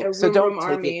be So, a so room don't room take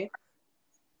it. army.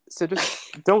 So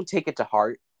just don't take it to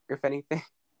heart, if anything,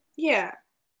 Yeah,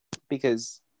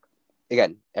 because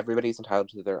again, everybody's entitled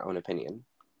to their own opinion.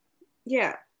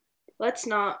 yeah. Let's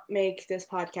not make this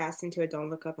podcast into a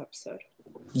Don't Look Up episode.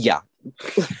 Yeah.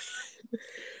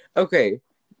 Okay.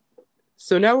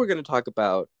 So now we're going to talk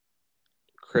about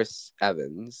Chris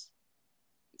Evans,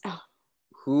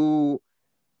 who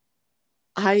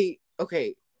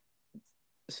okay.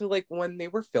 So like when they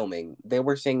were filming, they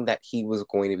were saying that he was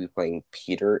going to be playing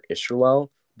Peter Isherwell,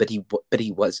 but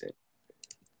he wasn't.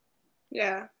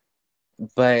 Yeah.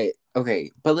 But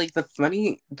okay, but like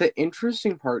the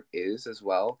interesting part is as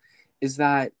well is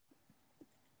that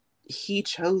he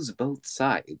chose both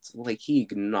sides. Like he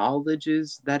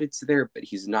acknowledges that it's there, but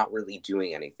he's not really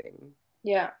doing anything.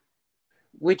 Yeah.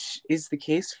 Which is the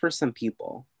case for some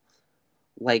people.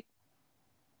 Like,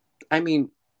 I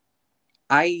mean,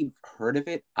 I've heard of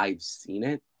it, I've seen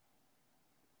it,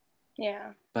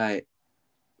 Yeah. but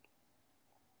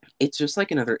it's just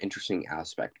like another interesting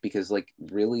aspect because, like,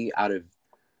 really out of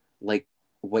like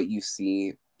what you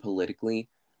see politically,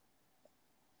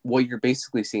 what you're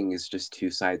basically seeing is just two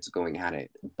sides going at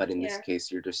it. But in this Yeah.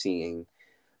 case, you're just seeing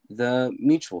the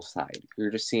mutual side.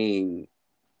 You're just seeing,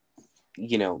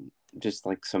 you know, just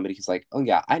like somebody who's like, oh,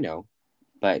 yeah, I know,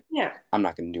 but Yeah. I'm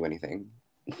not going to do anything.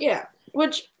 Yeah.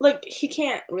 Which, like, he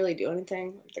can't really do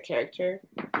anything with the character.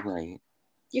 Right.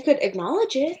 You could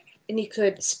acknowledge it and you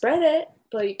could spread it,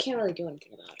 but you can't really do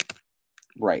anything about it.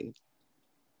 Right.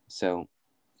 So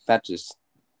that just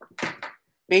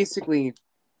basically,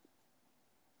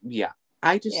 yeah.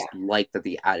 I just like that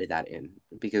they added that in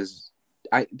because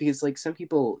like some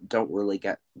people don't really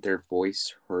get their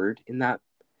voice heard in that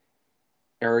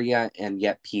area, and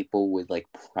yet people would like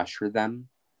pressure them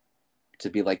to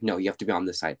be like, no, you have to be on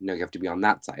this side. No, you have to be on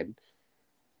that side.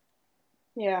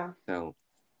 Yeah. So,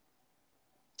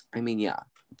 I mean, yeah.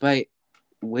 But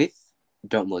with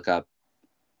Don't Look Up,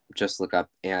 Just Look Up,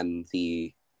 and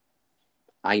the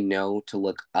I know to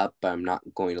look up, but I'm not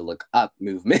going to look up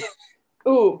movement.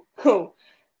 Ooh.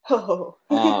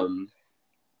 Oh.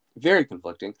 Very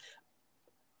conflicting.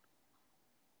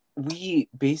 We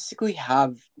basically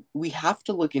have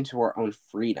to look into our own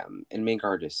freedom and make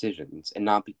our decisions and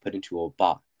not be put into a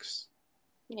box.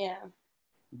 Yeah.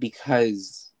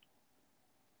 Because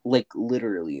like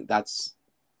literally that's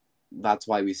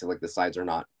why we say like the sides are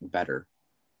not better.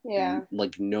 Yeah.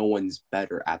 Like no one's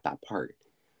better at that part.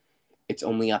 It's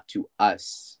only up to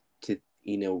us to,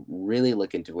 really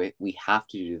look into it. We have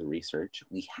to do the research.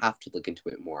 We have to look into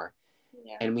it more.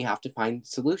 Yeah. And we have to find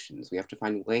solutions. We have to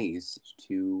find ways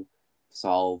to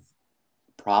solve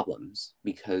problems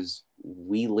because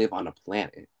we live on a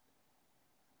planet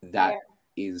that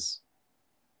is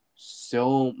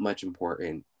so much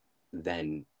important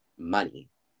than money.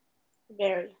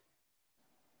 Very.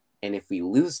 And if we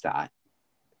lose that,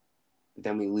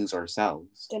 then we lose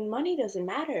ourselves. Then money doesn't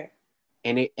matter.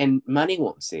 And money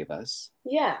won't save us.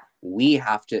 Yeah. We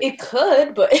have to. It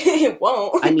could, but it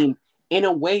won't. I mean, in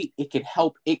a way, it can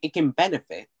help. It can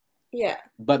benefit. Yeah.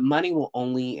 But money will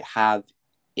only have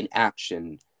an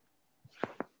action.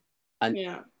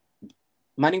 Yeah.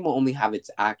 Money will only have its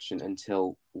action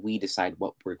until we decide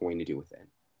what we're going to do with it.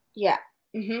 Yeah.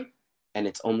 Mm-hmm. And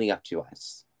it's only up to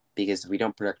us. Because if we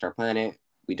don't protect our planet,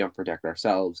 we don't protect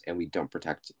ourselves, and we don't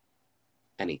protect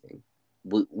anything.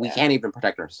 We can't even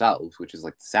protect ourselves, which is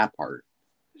like the sad part.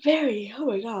 Very. Oh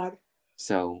my god.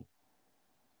 So,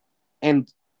 and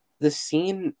the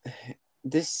scene,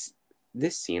 this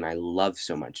scene I love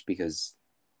so much because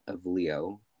of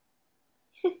Leo.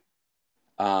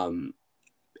 And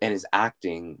his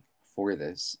acting for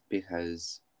this,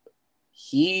 because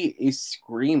he is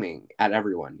screaming at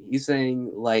everyone. He's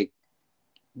saying, like,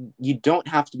 you don't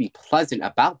have to be pleasant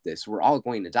about this. We're all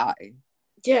going to die.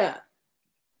 Yeah.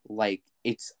 Like,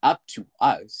 it's up to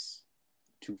us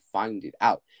to find it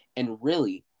out. And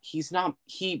really,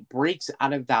 he breaks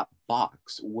out of that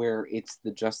box where it's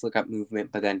the Just Look Up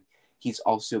movement, but then he's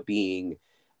also being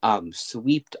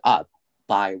swept up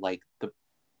by, like,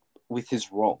 with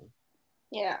his role.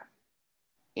 Yeah.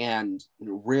 And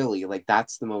really, like,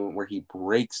 that's the moment where he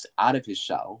breaks out of his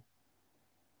shell.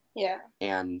 Yeah.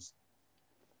 And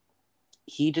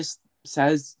he just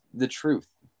says the truth.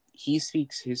 He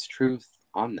speaks his truth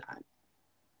on that,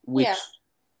 Yeah.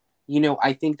 which,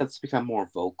 I think that's become more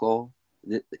vocal,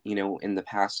 in the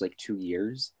past like 2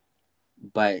 years,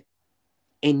 but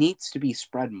it needs to be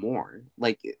spread more.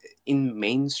 Like in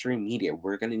mainstream media,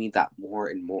 we're going to need that more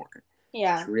and more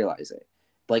Yeah. to realize it.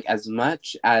 Like as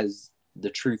much as the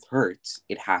truth hurts,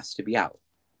 it has to be out.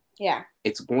 Yeah.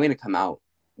 It's going to come out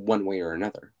one way or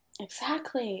another.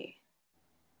 Exactly.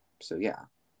 So yeah.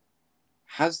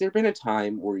 Has there been a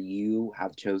time where you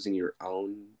have chosen your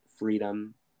own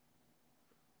freedom,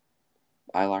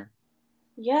 Ilar?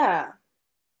 Yeah.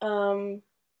 Um,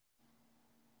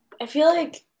 I feel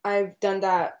like I've done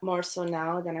that more so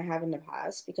now than I have in the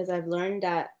past because I've learned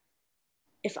that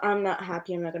if I'm not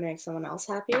happy, I'm not gonna make someone else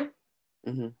happy.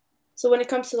 Mm-hmm. So when it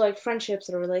comes to like friendships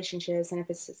or relationships, and if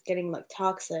it's getting like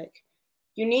toxic,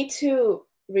 you need to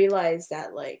realize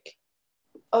that like,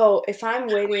 oh, if I'm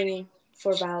waiting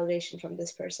for validation from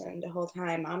this person the whole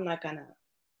time, I'm not gonna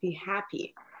be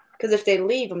happy. Because if they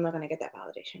leave, I'm not gonna get that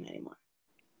validation anymore.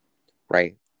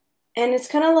 Right. And it's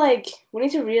kind of like we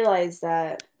need to realize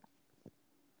that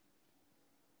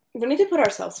we need to put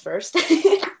ourselves first.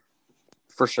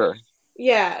 For sure.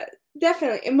 Yeah,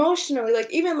 definitely. Emotionally,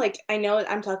 like even like I know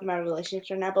I'm talking about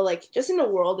relationships right now, but like just in the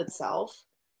world itself,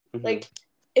 Mm-hmm. like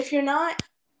if you're not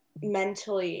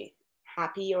mentally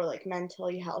happy or like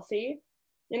mentally healthy,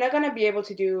 you're not gonna be able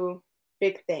to do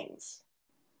big things.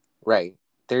 Right.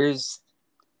 There's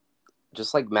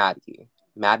just like Maddie.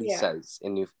 Maddie Yeah, says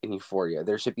in Euphoria,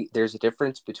 there's a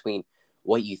difference between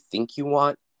what you think you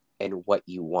want and what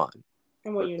you want.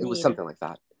 and what Or you it was need. something like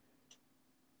that.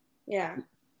 Yeah.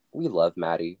 We love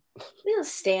Maddie. We don't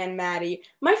stand Maddie.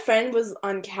 My friend was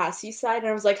on Cassie's side, and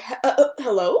I was like,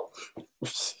 "Hello."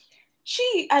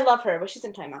 I love her, but she's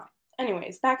in timeout.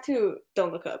 Anyways, back to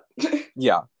Don't Look Up.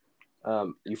 Yeah.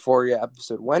 Euphoria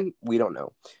episode 1, we don't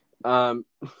know.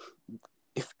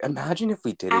 Imagine if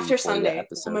we did a After Euphoria Sunday. Oh my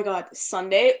episode. god,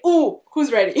 Sunday. Ooh,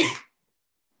 who's ready?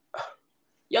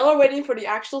 Y'all are waiting for the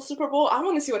actual Super Bowl. I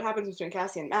want to see what happens between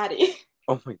Cassie and Maddie.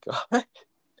 Oh my god.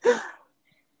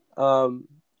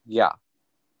 Yeah.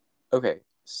 Okay.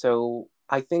 So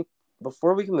I think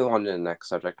before we can move on to the next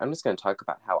subject, I'm just going to talk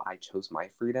about how I chose my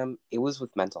freedom. It was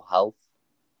with mental health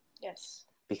Yes.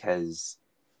 because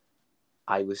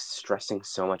I was stressing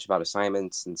so much about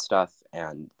assignments and stuff,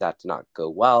 and that did not go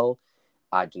well.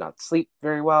 I did not sleep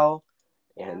very well,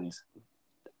 and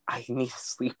I need to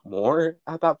sleep more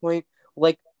at that point.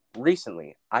 Like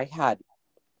recently, I had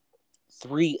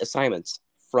 3 assignments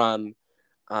from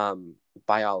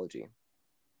biology,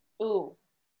 Ooh.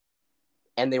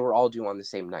 and they were all due on the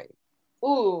same night,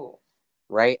 Ooh.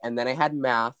 right? And then I had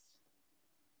math,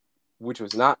 which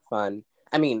was not fun.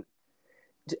 I mean,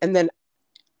 and then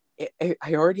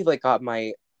I already like got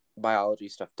my biology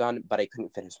stuff done, but I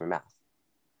couldn't finish my math.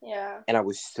 Yeah. And I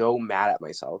was so mad at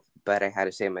myself, but I had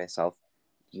to say to myself,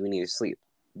 you need to sleep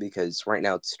because right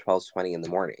now it's 12:20 in the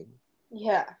morning.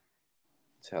 Yeah.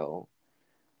 So,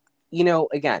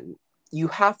 again, you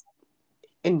have,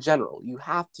 in general, you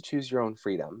have to choose your own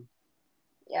freedom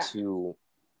Yeah. to,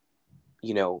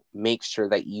 make sure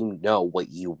that you know what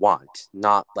you want,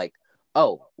 not like,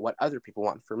 oh, what other people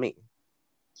want for me.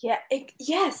 Yeah.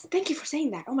 Yes. Thank you for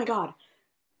saying that. Oh my god.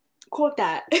 Quote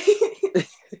that.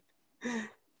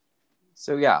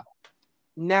 So, yeah.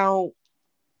 Now,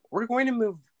 we're going to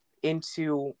move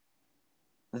into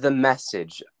the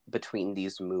message between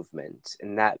these movements,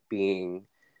 and that being,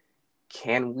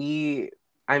 can we,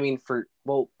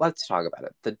 let's talk about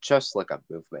it. The Just Look Up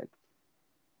movement.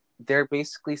 They're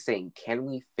basically saying, can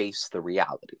we face the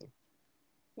reality?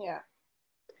 Yeah.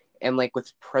 And like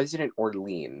with President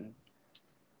Orlean,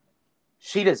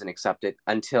 she doesn't accept it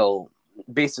until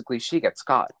basically she gets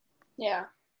caught. Yeah.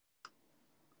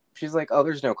 She's like, oh,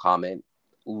 there's no comment.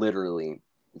 Literally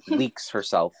leaks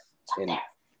herself in,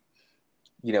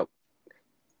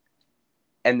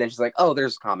 and then she's like, oh,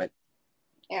 there's a comment.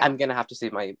 Yeah. I'm gonna have to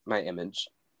save my image.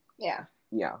 Yeah.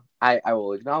 Yeah, I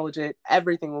will acknowledge it.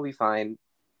 Everything will be fine.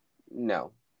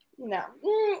 No. No.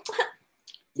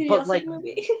 Did you But also like, the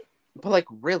movie?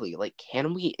 really, like,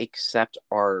 can we accept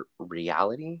our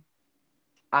reality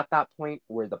at that point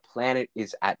where the planet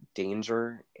is at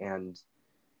danger and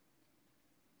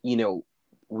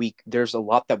there's a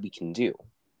lot that we can do.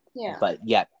 Yeah. But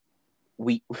yet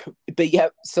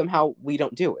somehow we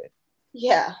don't do it.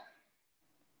 Yeah.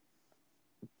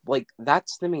 Like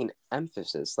that's the main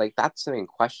emphasis. Like that's the main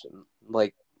question.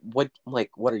 Like what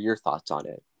are your thoughts on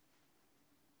it?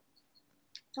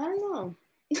 I don't know.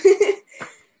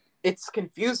 It's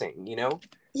confusing,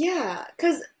 Yeah,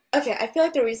 because, okay, I feel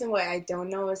like the reason why I don't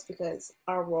know is because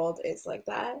our world is like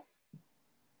that.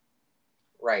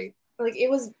 Right. Like, it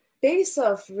was based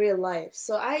off real life.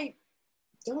 So I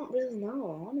don't really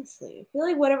know, honestly. I feel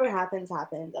like whatever happens,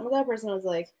 happens. I'm the type of person who's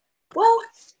like, well,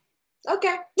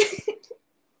 okay.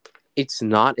 It's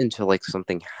not until like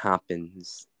something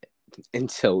happens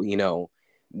until,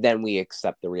 then we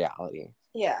accept the reality.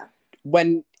 Yeah.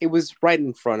 When it was right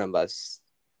in front of us,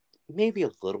 maybe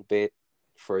a little bit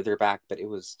further back, but it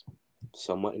was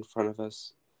somewhat in front of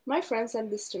us. My friend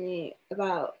said this to me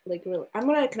about like I'm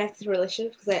gonna connect it to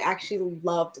relationships because I actually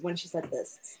loved when she said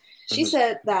this. She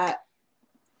said that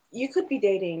you could be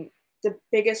dating the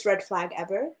biggest red flag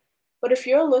ever, but if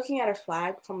you're looking at a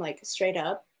flag from like straight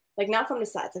up, like not from the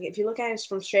sides, like if you look at it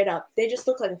from straight up, they just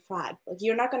look like a flag. Like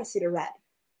you're not gonna see the red.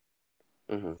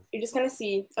 You're just gonna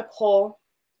see a pole,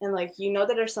 and like you know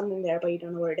that there's something there, but you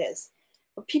don't know where it is.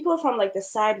 But people from like the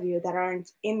side view that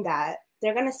aren't in that,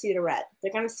 they're gonna see the red.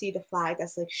 They're gonna see the flag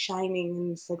that's like shining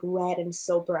and it's like red and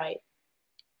so bright.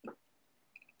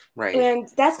 Right. And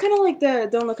that's kind of like the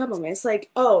don't look up moment. It's like,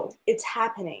 oh, it's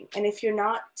happening. And if you're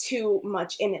not too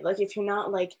much in it, like if you're not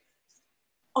like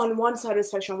on one side of the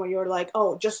spectrum where you're like,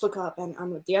 oh, just look up, and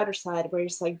on the other side where you're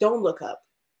just like, don't look up.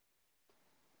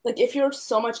 Like if you're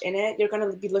so much in it, you're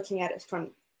gonna be looking at it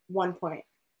from one point.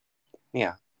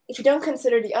 Yeah. If you don't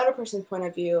consider the other person's point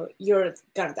of view, you're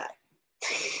gonna die.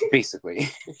 Basically.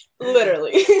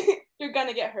 Literally. You're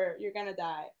gonna get hurt. You're gonna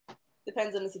die.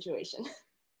 Depends on the situation.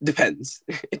 Depends.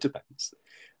 It depends.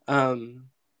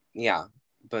 Yeah,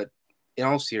 but in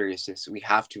all seriousness, we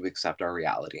have to accept our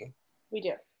reality. We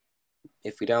do.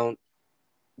 If we don't,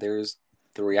 the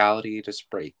reality just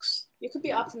breaks. You could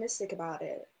be optimistic about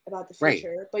it, about the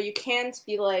future, right. But you can't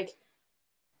be like,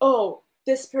 oh,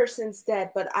 this person's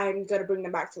dead, but I'm gonna bring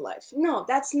them back to life. No,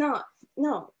 that's not.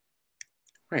 No.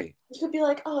 Right. You could be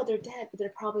like, oh, they're dead, but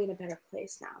they're probably in a better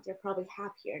place now. They're probably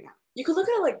happier now. You could look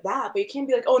at it like that, but you can't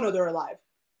be like, oh no, they're alive.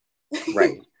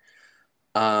 Right.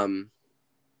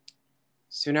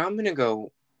 So now I'm gonna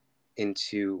go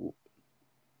into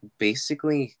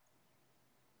basically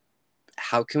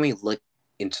how can we look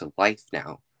into life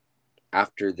now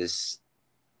after this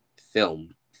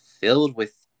film filled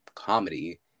with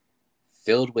comedy,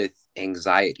 filled with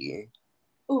anxiety.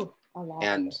 Ooh, a lot.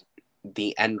 And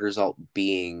the end result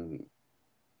being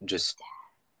just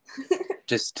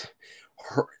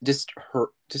horror. Just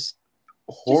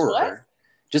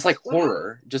like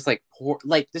horror. Just like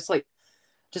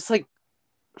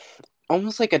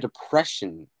almost like a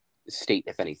depression state,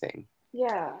 if anything.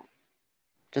 Yeah.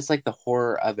 Just like the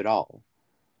horror of it all.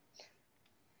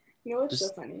 You know what's so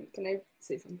funny? Can I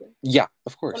say something? Yeah,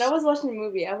 of course. When I was watching the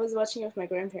movie, I was watching it with my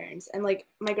grandparents, and like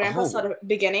my grandpa saw the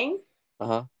beginning,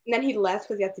 and then he left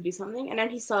because he had to do something, and then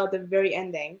he saw the very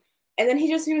ending, and then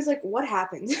he was like, "What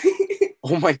happened?"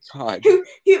 Oh my god!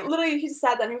 He literally just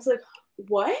sat down. And he was like,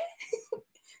 "What?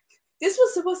 This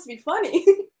was supposed to be funny."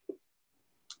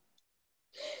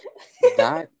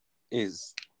 That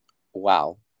is,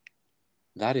 wow.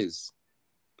 That is,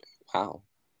 wow.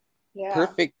 Yeah.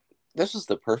 Perfect. This was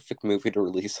the perfect movie to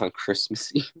release on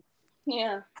Christmas Eve.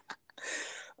 Yeah.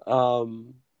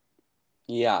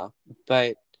 Yeah,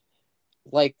 but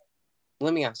like,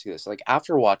 let me ask you this: like,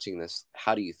 after watching this,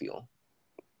 how do you feel?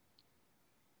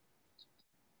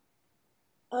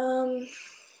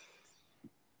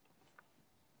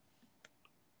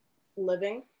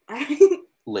 Living.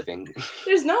 Living.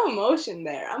 There's no emotion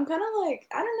there. I'm kind of like,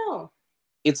 I don't know.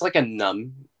 It's like a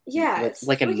numb. Yeah. It's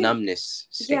like a numbness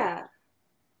state. Yeah.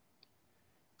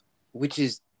 Which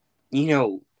is,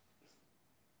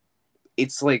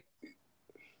 it's like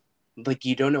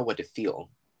you don't know what to feel.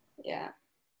 Yeah.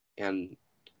 And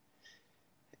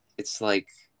it's like,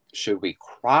 should we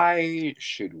cry?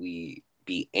 Should we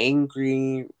be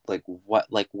angry? Like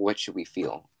what should we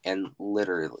feel? And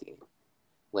literally,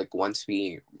 like once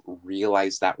we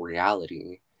realize that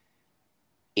reality,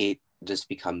 it just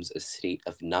becomes a state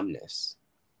of numbness.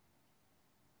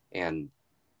 And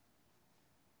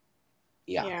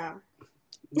yeah.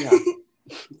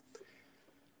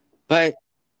 But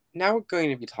now we're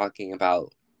going to be talking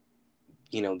about,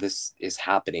 this is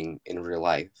happening in real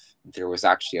life. There was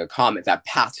actually a comet that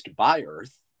passed by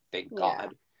Earth, thank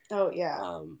God. Oh yeah.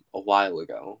 A while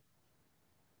ago.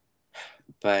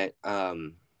 But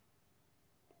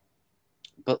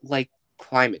like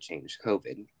climate change,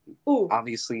 COVID. Ooh.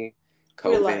 Obviously,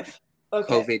 COVID. Real life.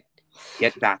 Okay. COVID.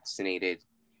 Get vaccinated.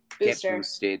 Booster. Get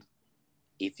boosted.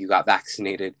 If you got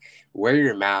vaccinated, wear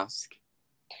your mask.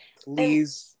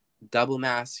 Please double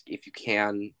mask if you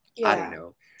can. Yeah. I don't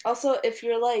know. Also, if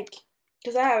you're like,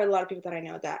 because I have a lot of people that I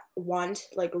know that want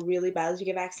like really badly to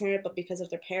get vaccinated, but because of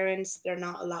their parents, they're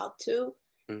not allowed to,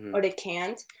 or they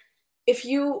can't. If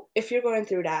you're going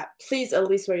through that, please at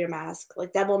least wear your mask,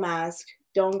 like double mask.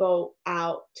 don't go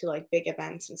out to like big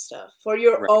events and stuff for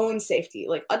your Right. own safety.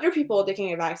 Like other people, they can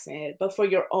get vaccinated, but for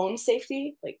your own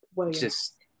safety, like wear your mask.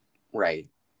 Just right.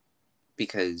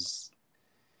 Because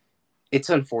it's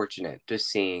unfortunate just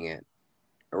seeing it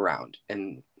around.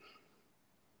 And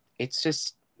it's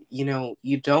just, you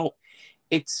don't,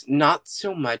 it's not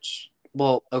so much,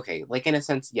 well, okay, like in a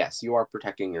sense, yes, you are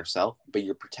protecting yourself, but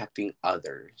you're protecting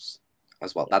others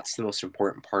as well. That's the most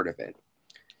important part of it.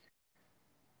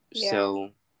 Yeah. So,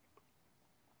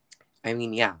 I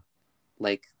mean, yeah,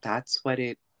 like that's what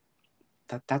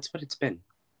it's been,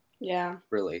 Yeah.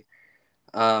 really.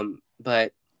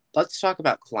 But let's talk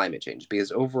about climate change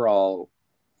because overall,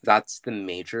 that's the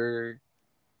major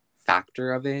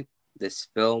factor of it. This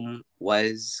film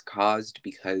was caused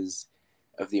because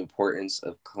of the importance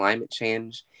of climate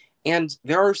change, and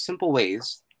there are simple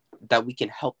ways that we can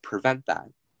help prevent that.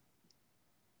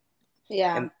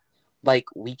 Yeah. And like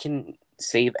we can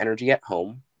save energy at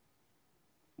home,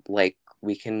 like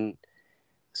we can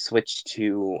switch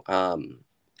to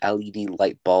LED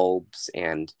light bulbs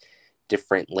and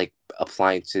different like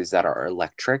appliances that are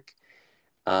electric.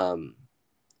 Um,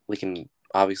 we can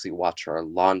obviously wash our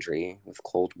laundry with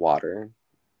cold water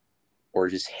or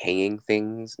just hanging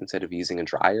things instead of using a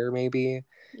dryer, maybe.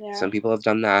 Yeah. Some people have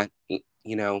done that,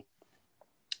 you know.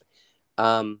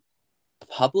 Um,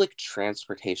 Public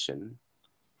transportation.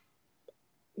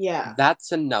 Yeah.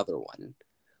 That's another one.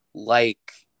 Like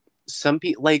some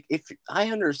people, like if I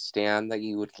understand that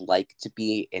you would like to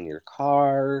be in your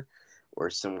car or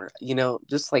somewhere,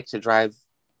 just like to drive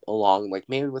along, like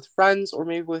maybe with friends or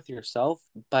maybe with yourself,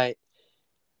 but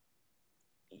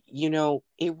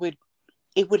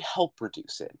it would help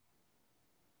reduce it.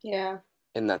 Yeah.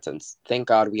 In that sense. Thank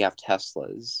God we have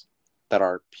Teslas that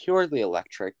are purely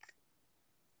electric.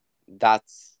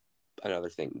 That's another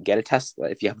thing. Get a Tesla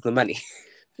if you have the money.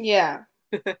 Yeah.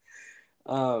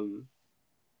 um,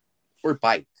 or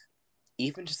bike.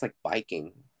 Even just like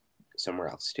biking somewhere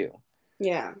else too.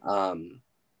 Yeah.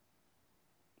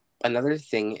 Another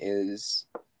thing is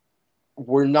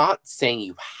we're not saying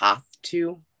you have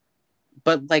to,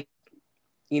 but like,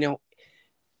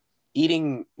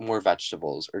 eating more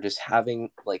vegetables or just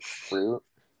having like fruit.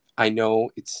 I know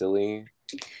it's silly,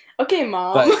 Okay,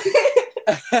 mom.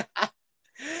 but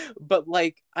but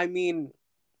like, I mean,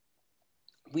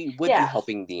 we would be Yeah.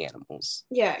 helping the animals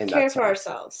Yeah. in Care that for sense.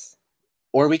 ourselves.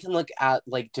 Or we can look at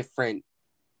like different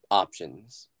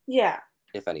options, Yeah.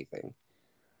 if anything.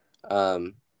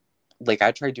 Like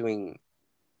I tried doing,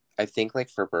 I think like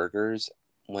for burgers,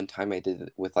 one time I did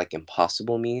it with like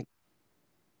Impossible meat.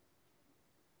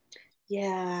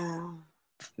 Yeah.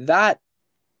 That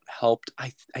helped.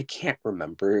 I can't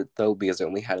remember though because I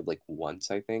only had it like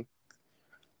once, I think.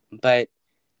 But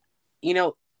you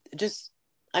know, just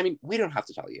I mean, we don't have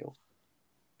to tell you.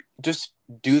 Just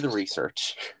do the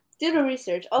research. Do the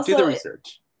research. Do the Also,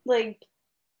 research. like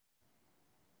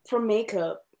for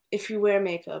makeup, if you wear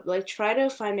makeup, like try to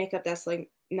find makeup that's like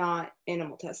not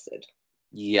animal tested.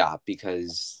 Yeah,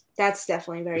 because That's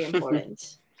definitely very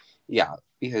important. yeah,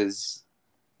 because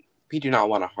we do not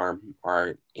want to harm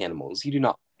our animals. You do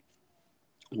not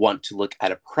want to look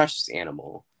at a precious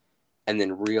animal and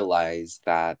then realize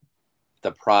that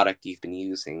the product you've been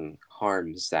using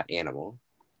harms that animal.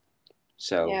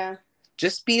 So Yeah.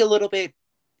 just be a little bit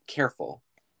careful,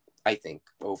 I think,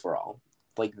 overall.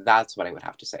 Like, that's what I would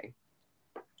have to say.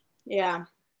 Yeah.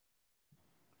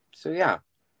 So, yeah.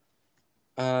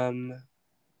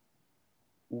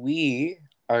 We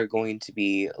are going to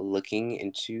be looking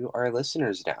into our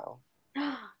listeners now.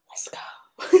 Let's go.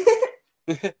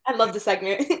 I love the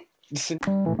segment.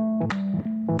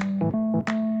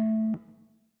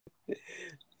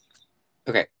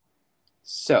 Okay.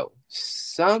 So,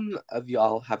 some of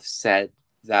y'all have said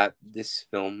that this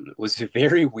film was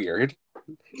very weird.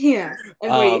 Yeah.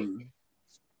 Agree.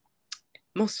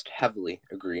 Most heavily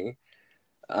agree.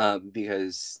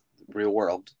 Because real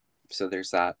world. So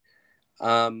there's that.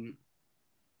 Some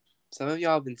of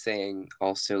y'all have been saying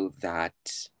also that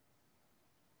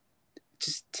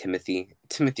just Timothy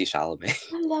Chalamet.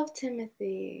 I love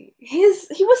Timothy. He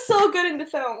was so good in the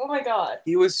film. Oh my god.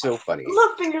 He was so funny.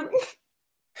 Love Fingerling.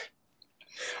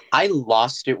 I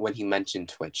lost it when he mentioned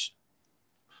Twitch.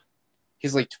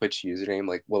 His like Twitch username,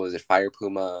 like what was it? Fire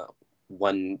Puma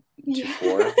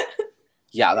 124. Yeah.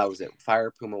 Yeah, that was it. Fire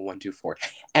Puma 124.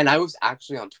 And I was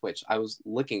actually on Twitch. I was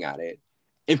looking at it,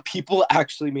 and people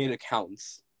actually made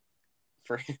accounts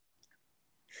for him.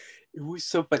 It was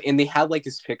so funny, and they had like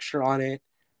his picture on it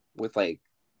with like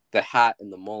the hat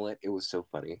and the mullet. It was so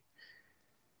funny.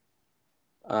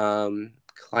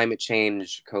 Climate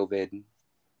change, COVID.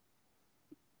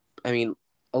 I mean,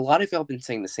 a lot of y'all have been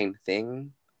saying the same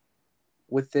thing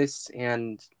with this,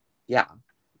 and yeah,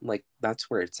 like that's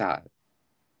where it's at.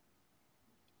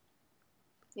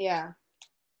 Yeah.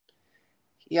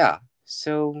 Yeah.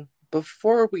 So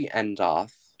before we end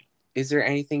off, is there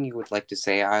anything you would like to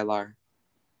say, Ilar?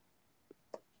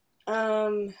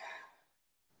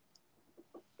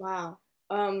 Wow.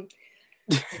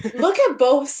 Look at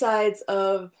both sides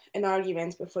of an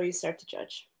argument before you start to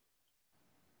judge.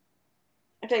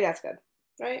 I think that's good,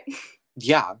 right?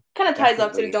 Yeah. Kind of ties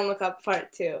up to the definitely. don't look up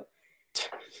part too.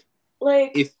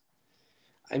 Like,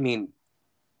 I mean,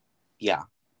 yeah.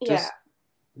 yeah,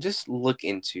 Just look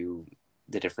into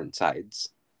the different sides,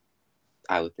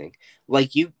 I would think.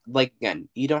 Like again,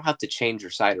 you don't have to change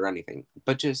your side or anything,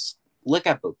 but just look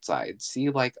at both sides. See,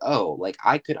 like, oh, like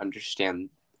I could understand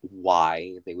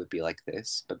why they would be like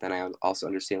this, but then I also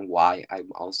understand why I'm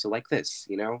also like this,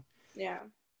 you know? yeah.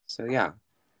 So yeah.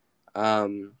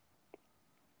 Um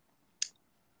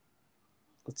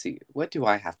let's see. What do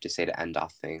I have to say to end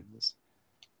off things?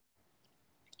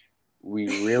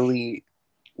 We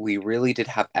really did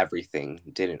have everything,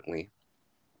 didn't we?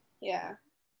 Yeah.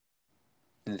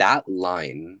 That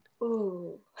line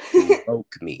Ooh.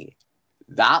 broke me.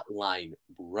 That line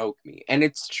broke me. And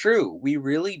it's true. We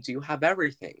really do have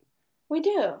everything. We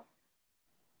do.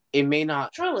 It may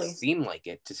not Truly. seem like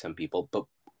it to some people, but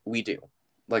we do.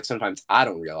 Like sometimes I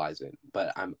don't realize it,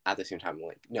 but I'm at the same time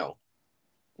like, no,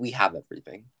 we have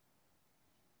everything.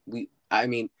 I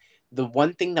mean, the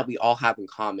one thing that we all have in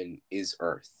common is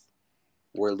Earth.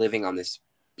 We're living on this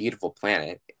beautiful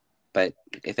planet, but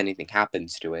if anything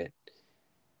happens to it,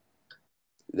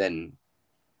 then,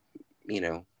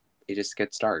 it just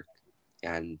gets dark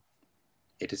and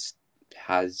it just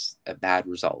has a bad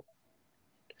result.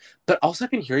 But also,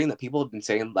 I've been hearing that people have been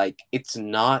saying, like, it's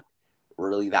not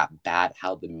really that bad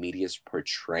how the media's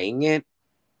portraying it,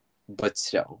 but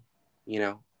still, you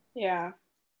know? Yeah.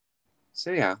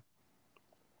 So, yeah.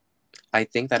 I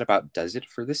think that about does it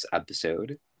for this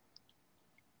episode.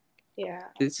 Yeah.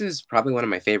 This is probably one of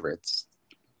my favorites.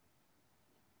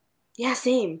 Yeah,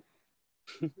 same.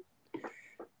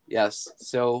 Yes.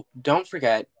 So, don't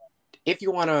forget, if you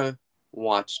want to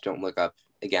watch Don't Look Up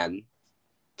again,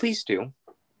 please do.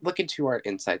 Look into our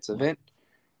insights of it.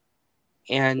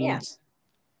 And Yeah.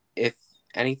 if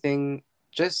anything,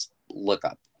 just look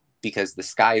up because the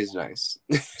sky is nice.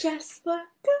 Just look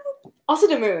up. Also,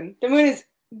 the moon. The moon is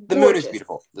gorgeous. The moon is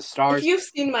beautiful. The stars. If you've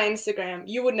seen my Instagram,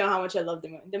 you would know how much I love the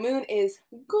moon. The moon is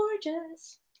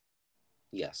gorgeous.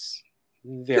 Yes.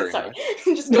 Very Sorry. much.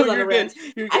 Just goes on a rant.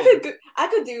 You're good. I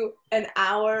could do an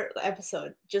hour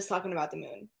episode just talking about the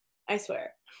moon. I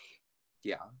swear.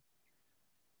 Yeah.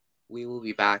 We will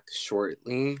be back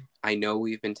shortly. I know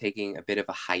we've been taking a bit of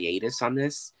a hiatus on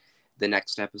this. The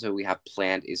next episode we have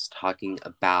planned is talking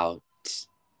about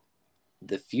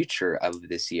the future of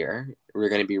this year. We're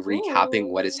going to be recapping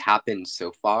what has happened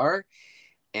so far,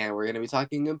 and we're going to be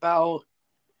talking about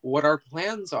what our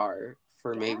plans are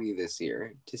for maybe this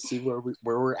year to see where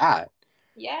we're at.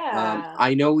 Yeah.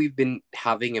 I know we've been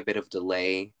having a bit of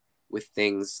delay with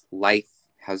things. Life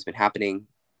has been happening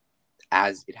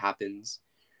as it happens.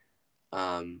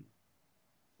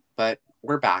 But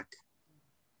we're back.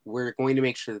 We're going to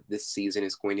make sure that this season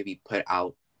is going to be put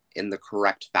out in the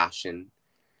correct fashion.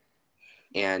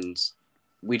 And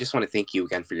we just want to thank you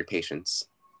again for your patience,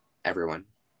 everyone.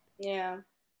 Yeah.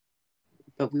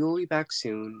 But we will be back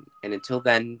soon. And until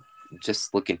then,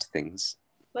 just look into things.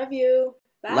 Love you.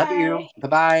 Bye. Love you.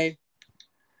 Bye-bye.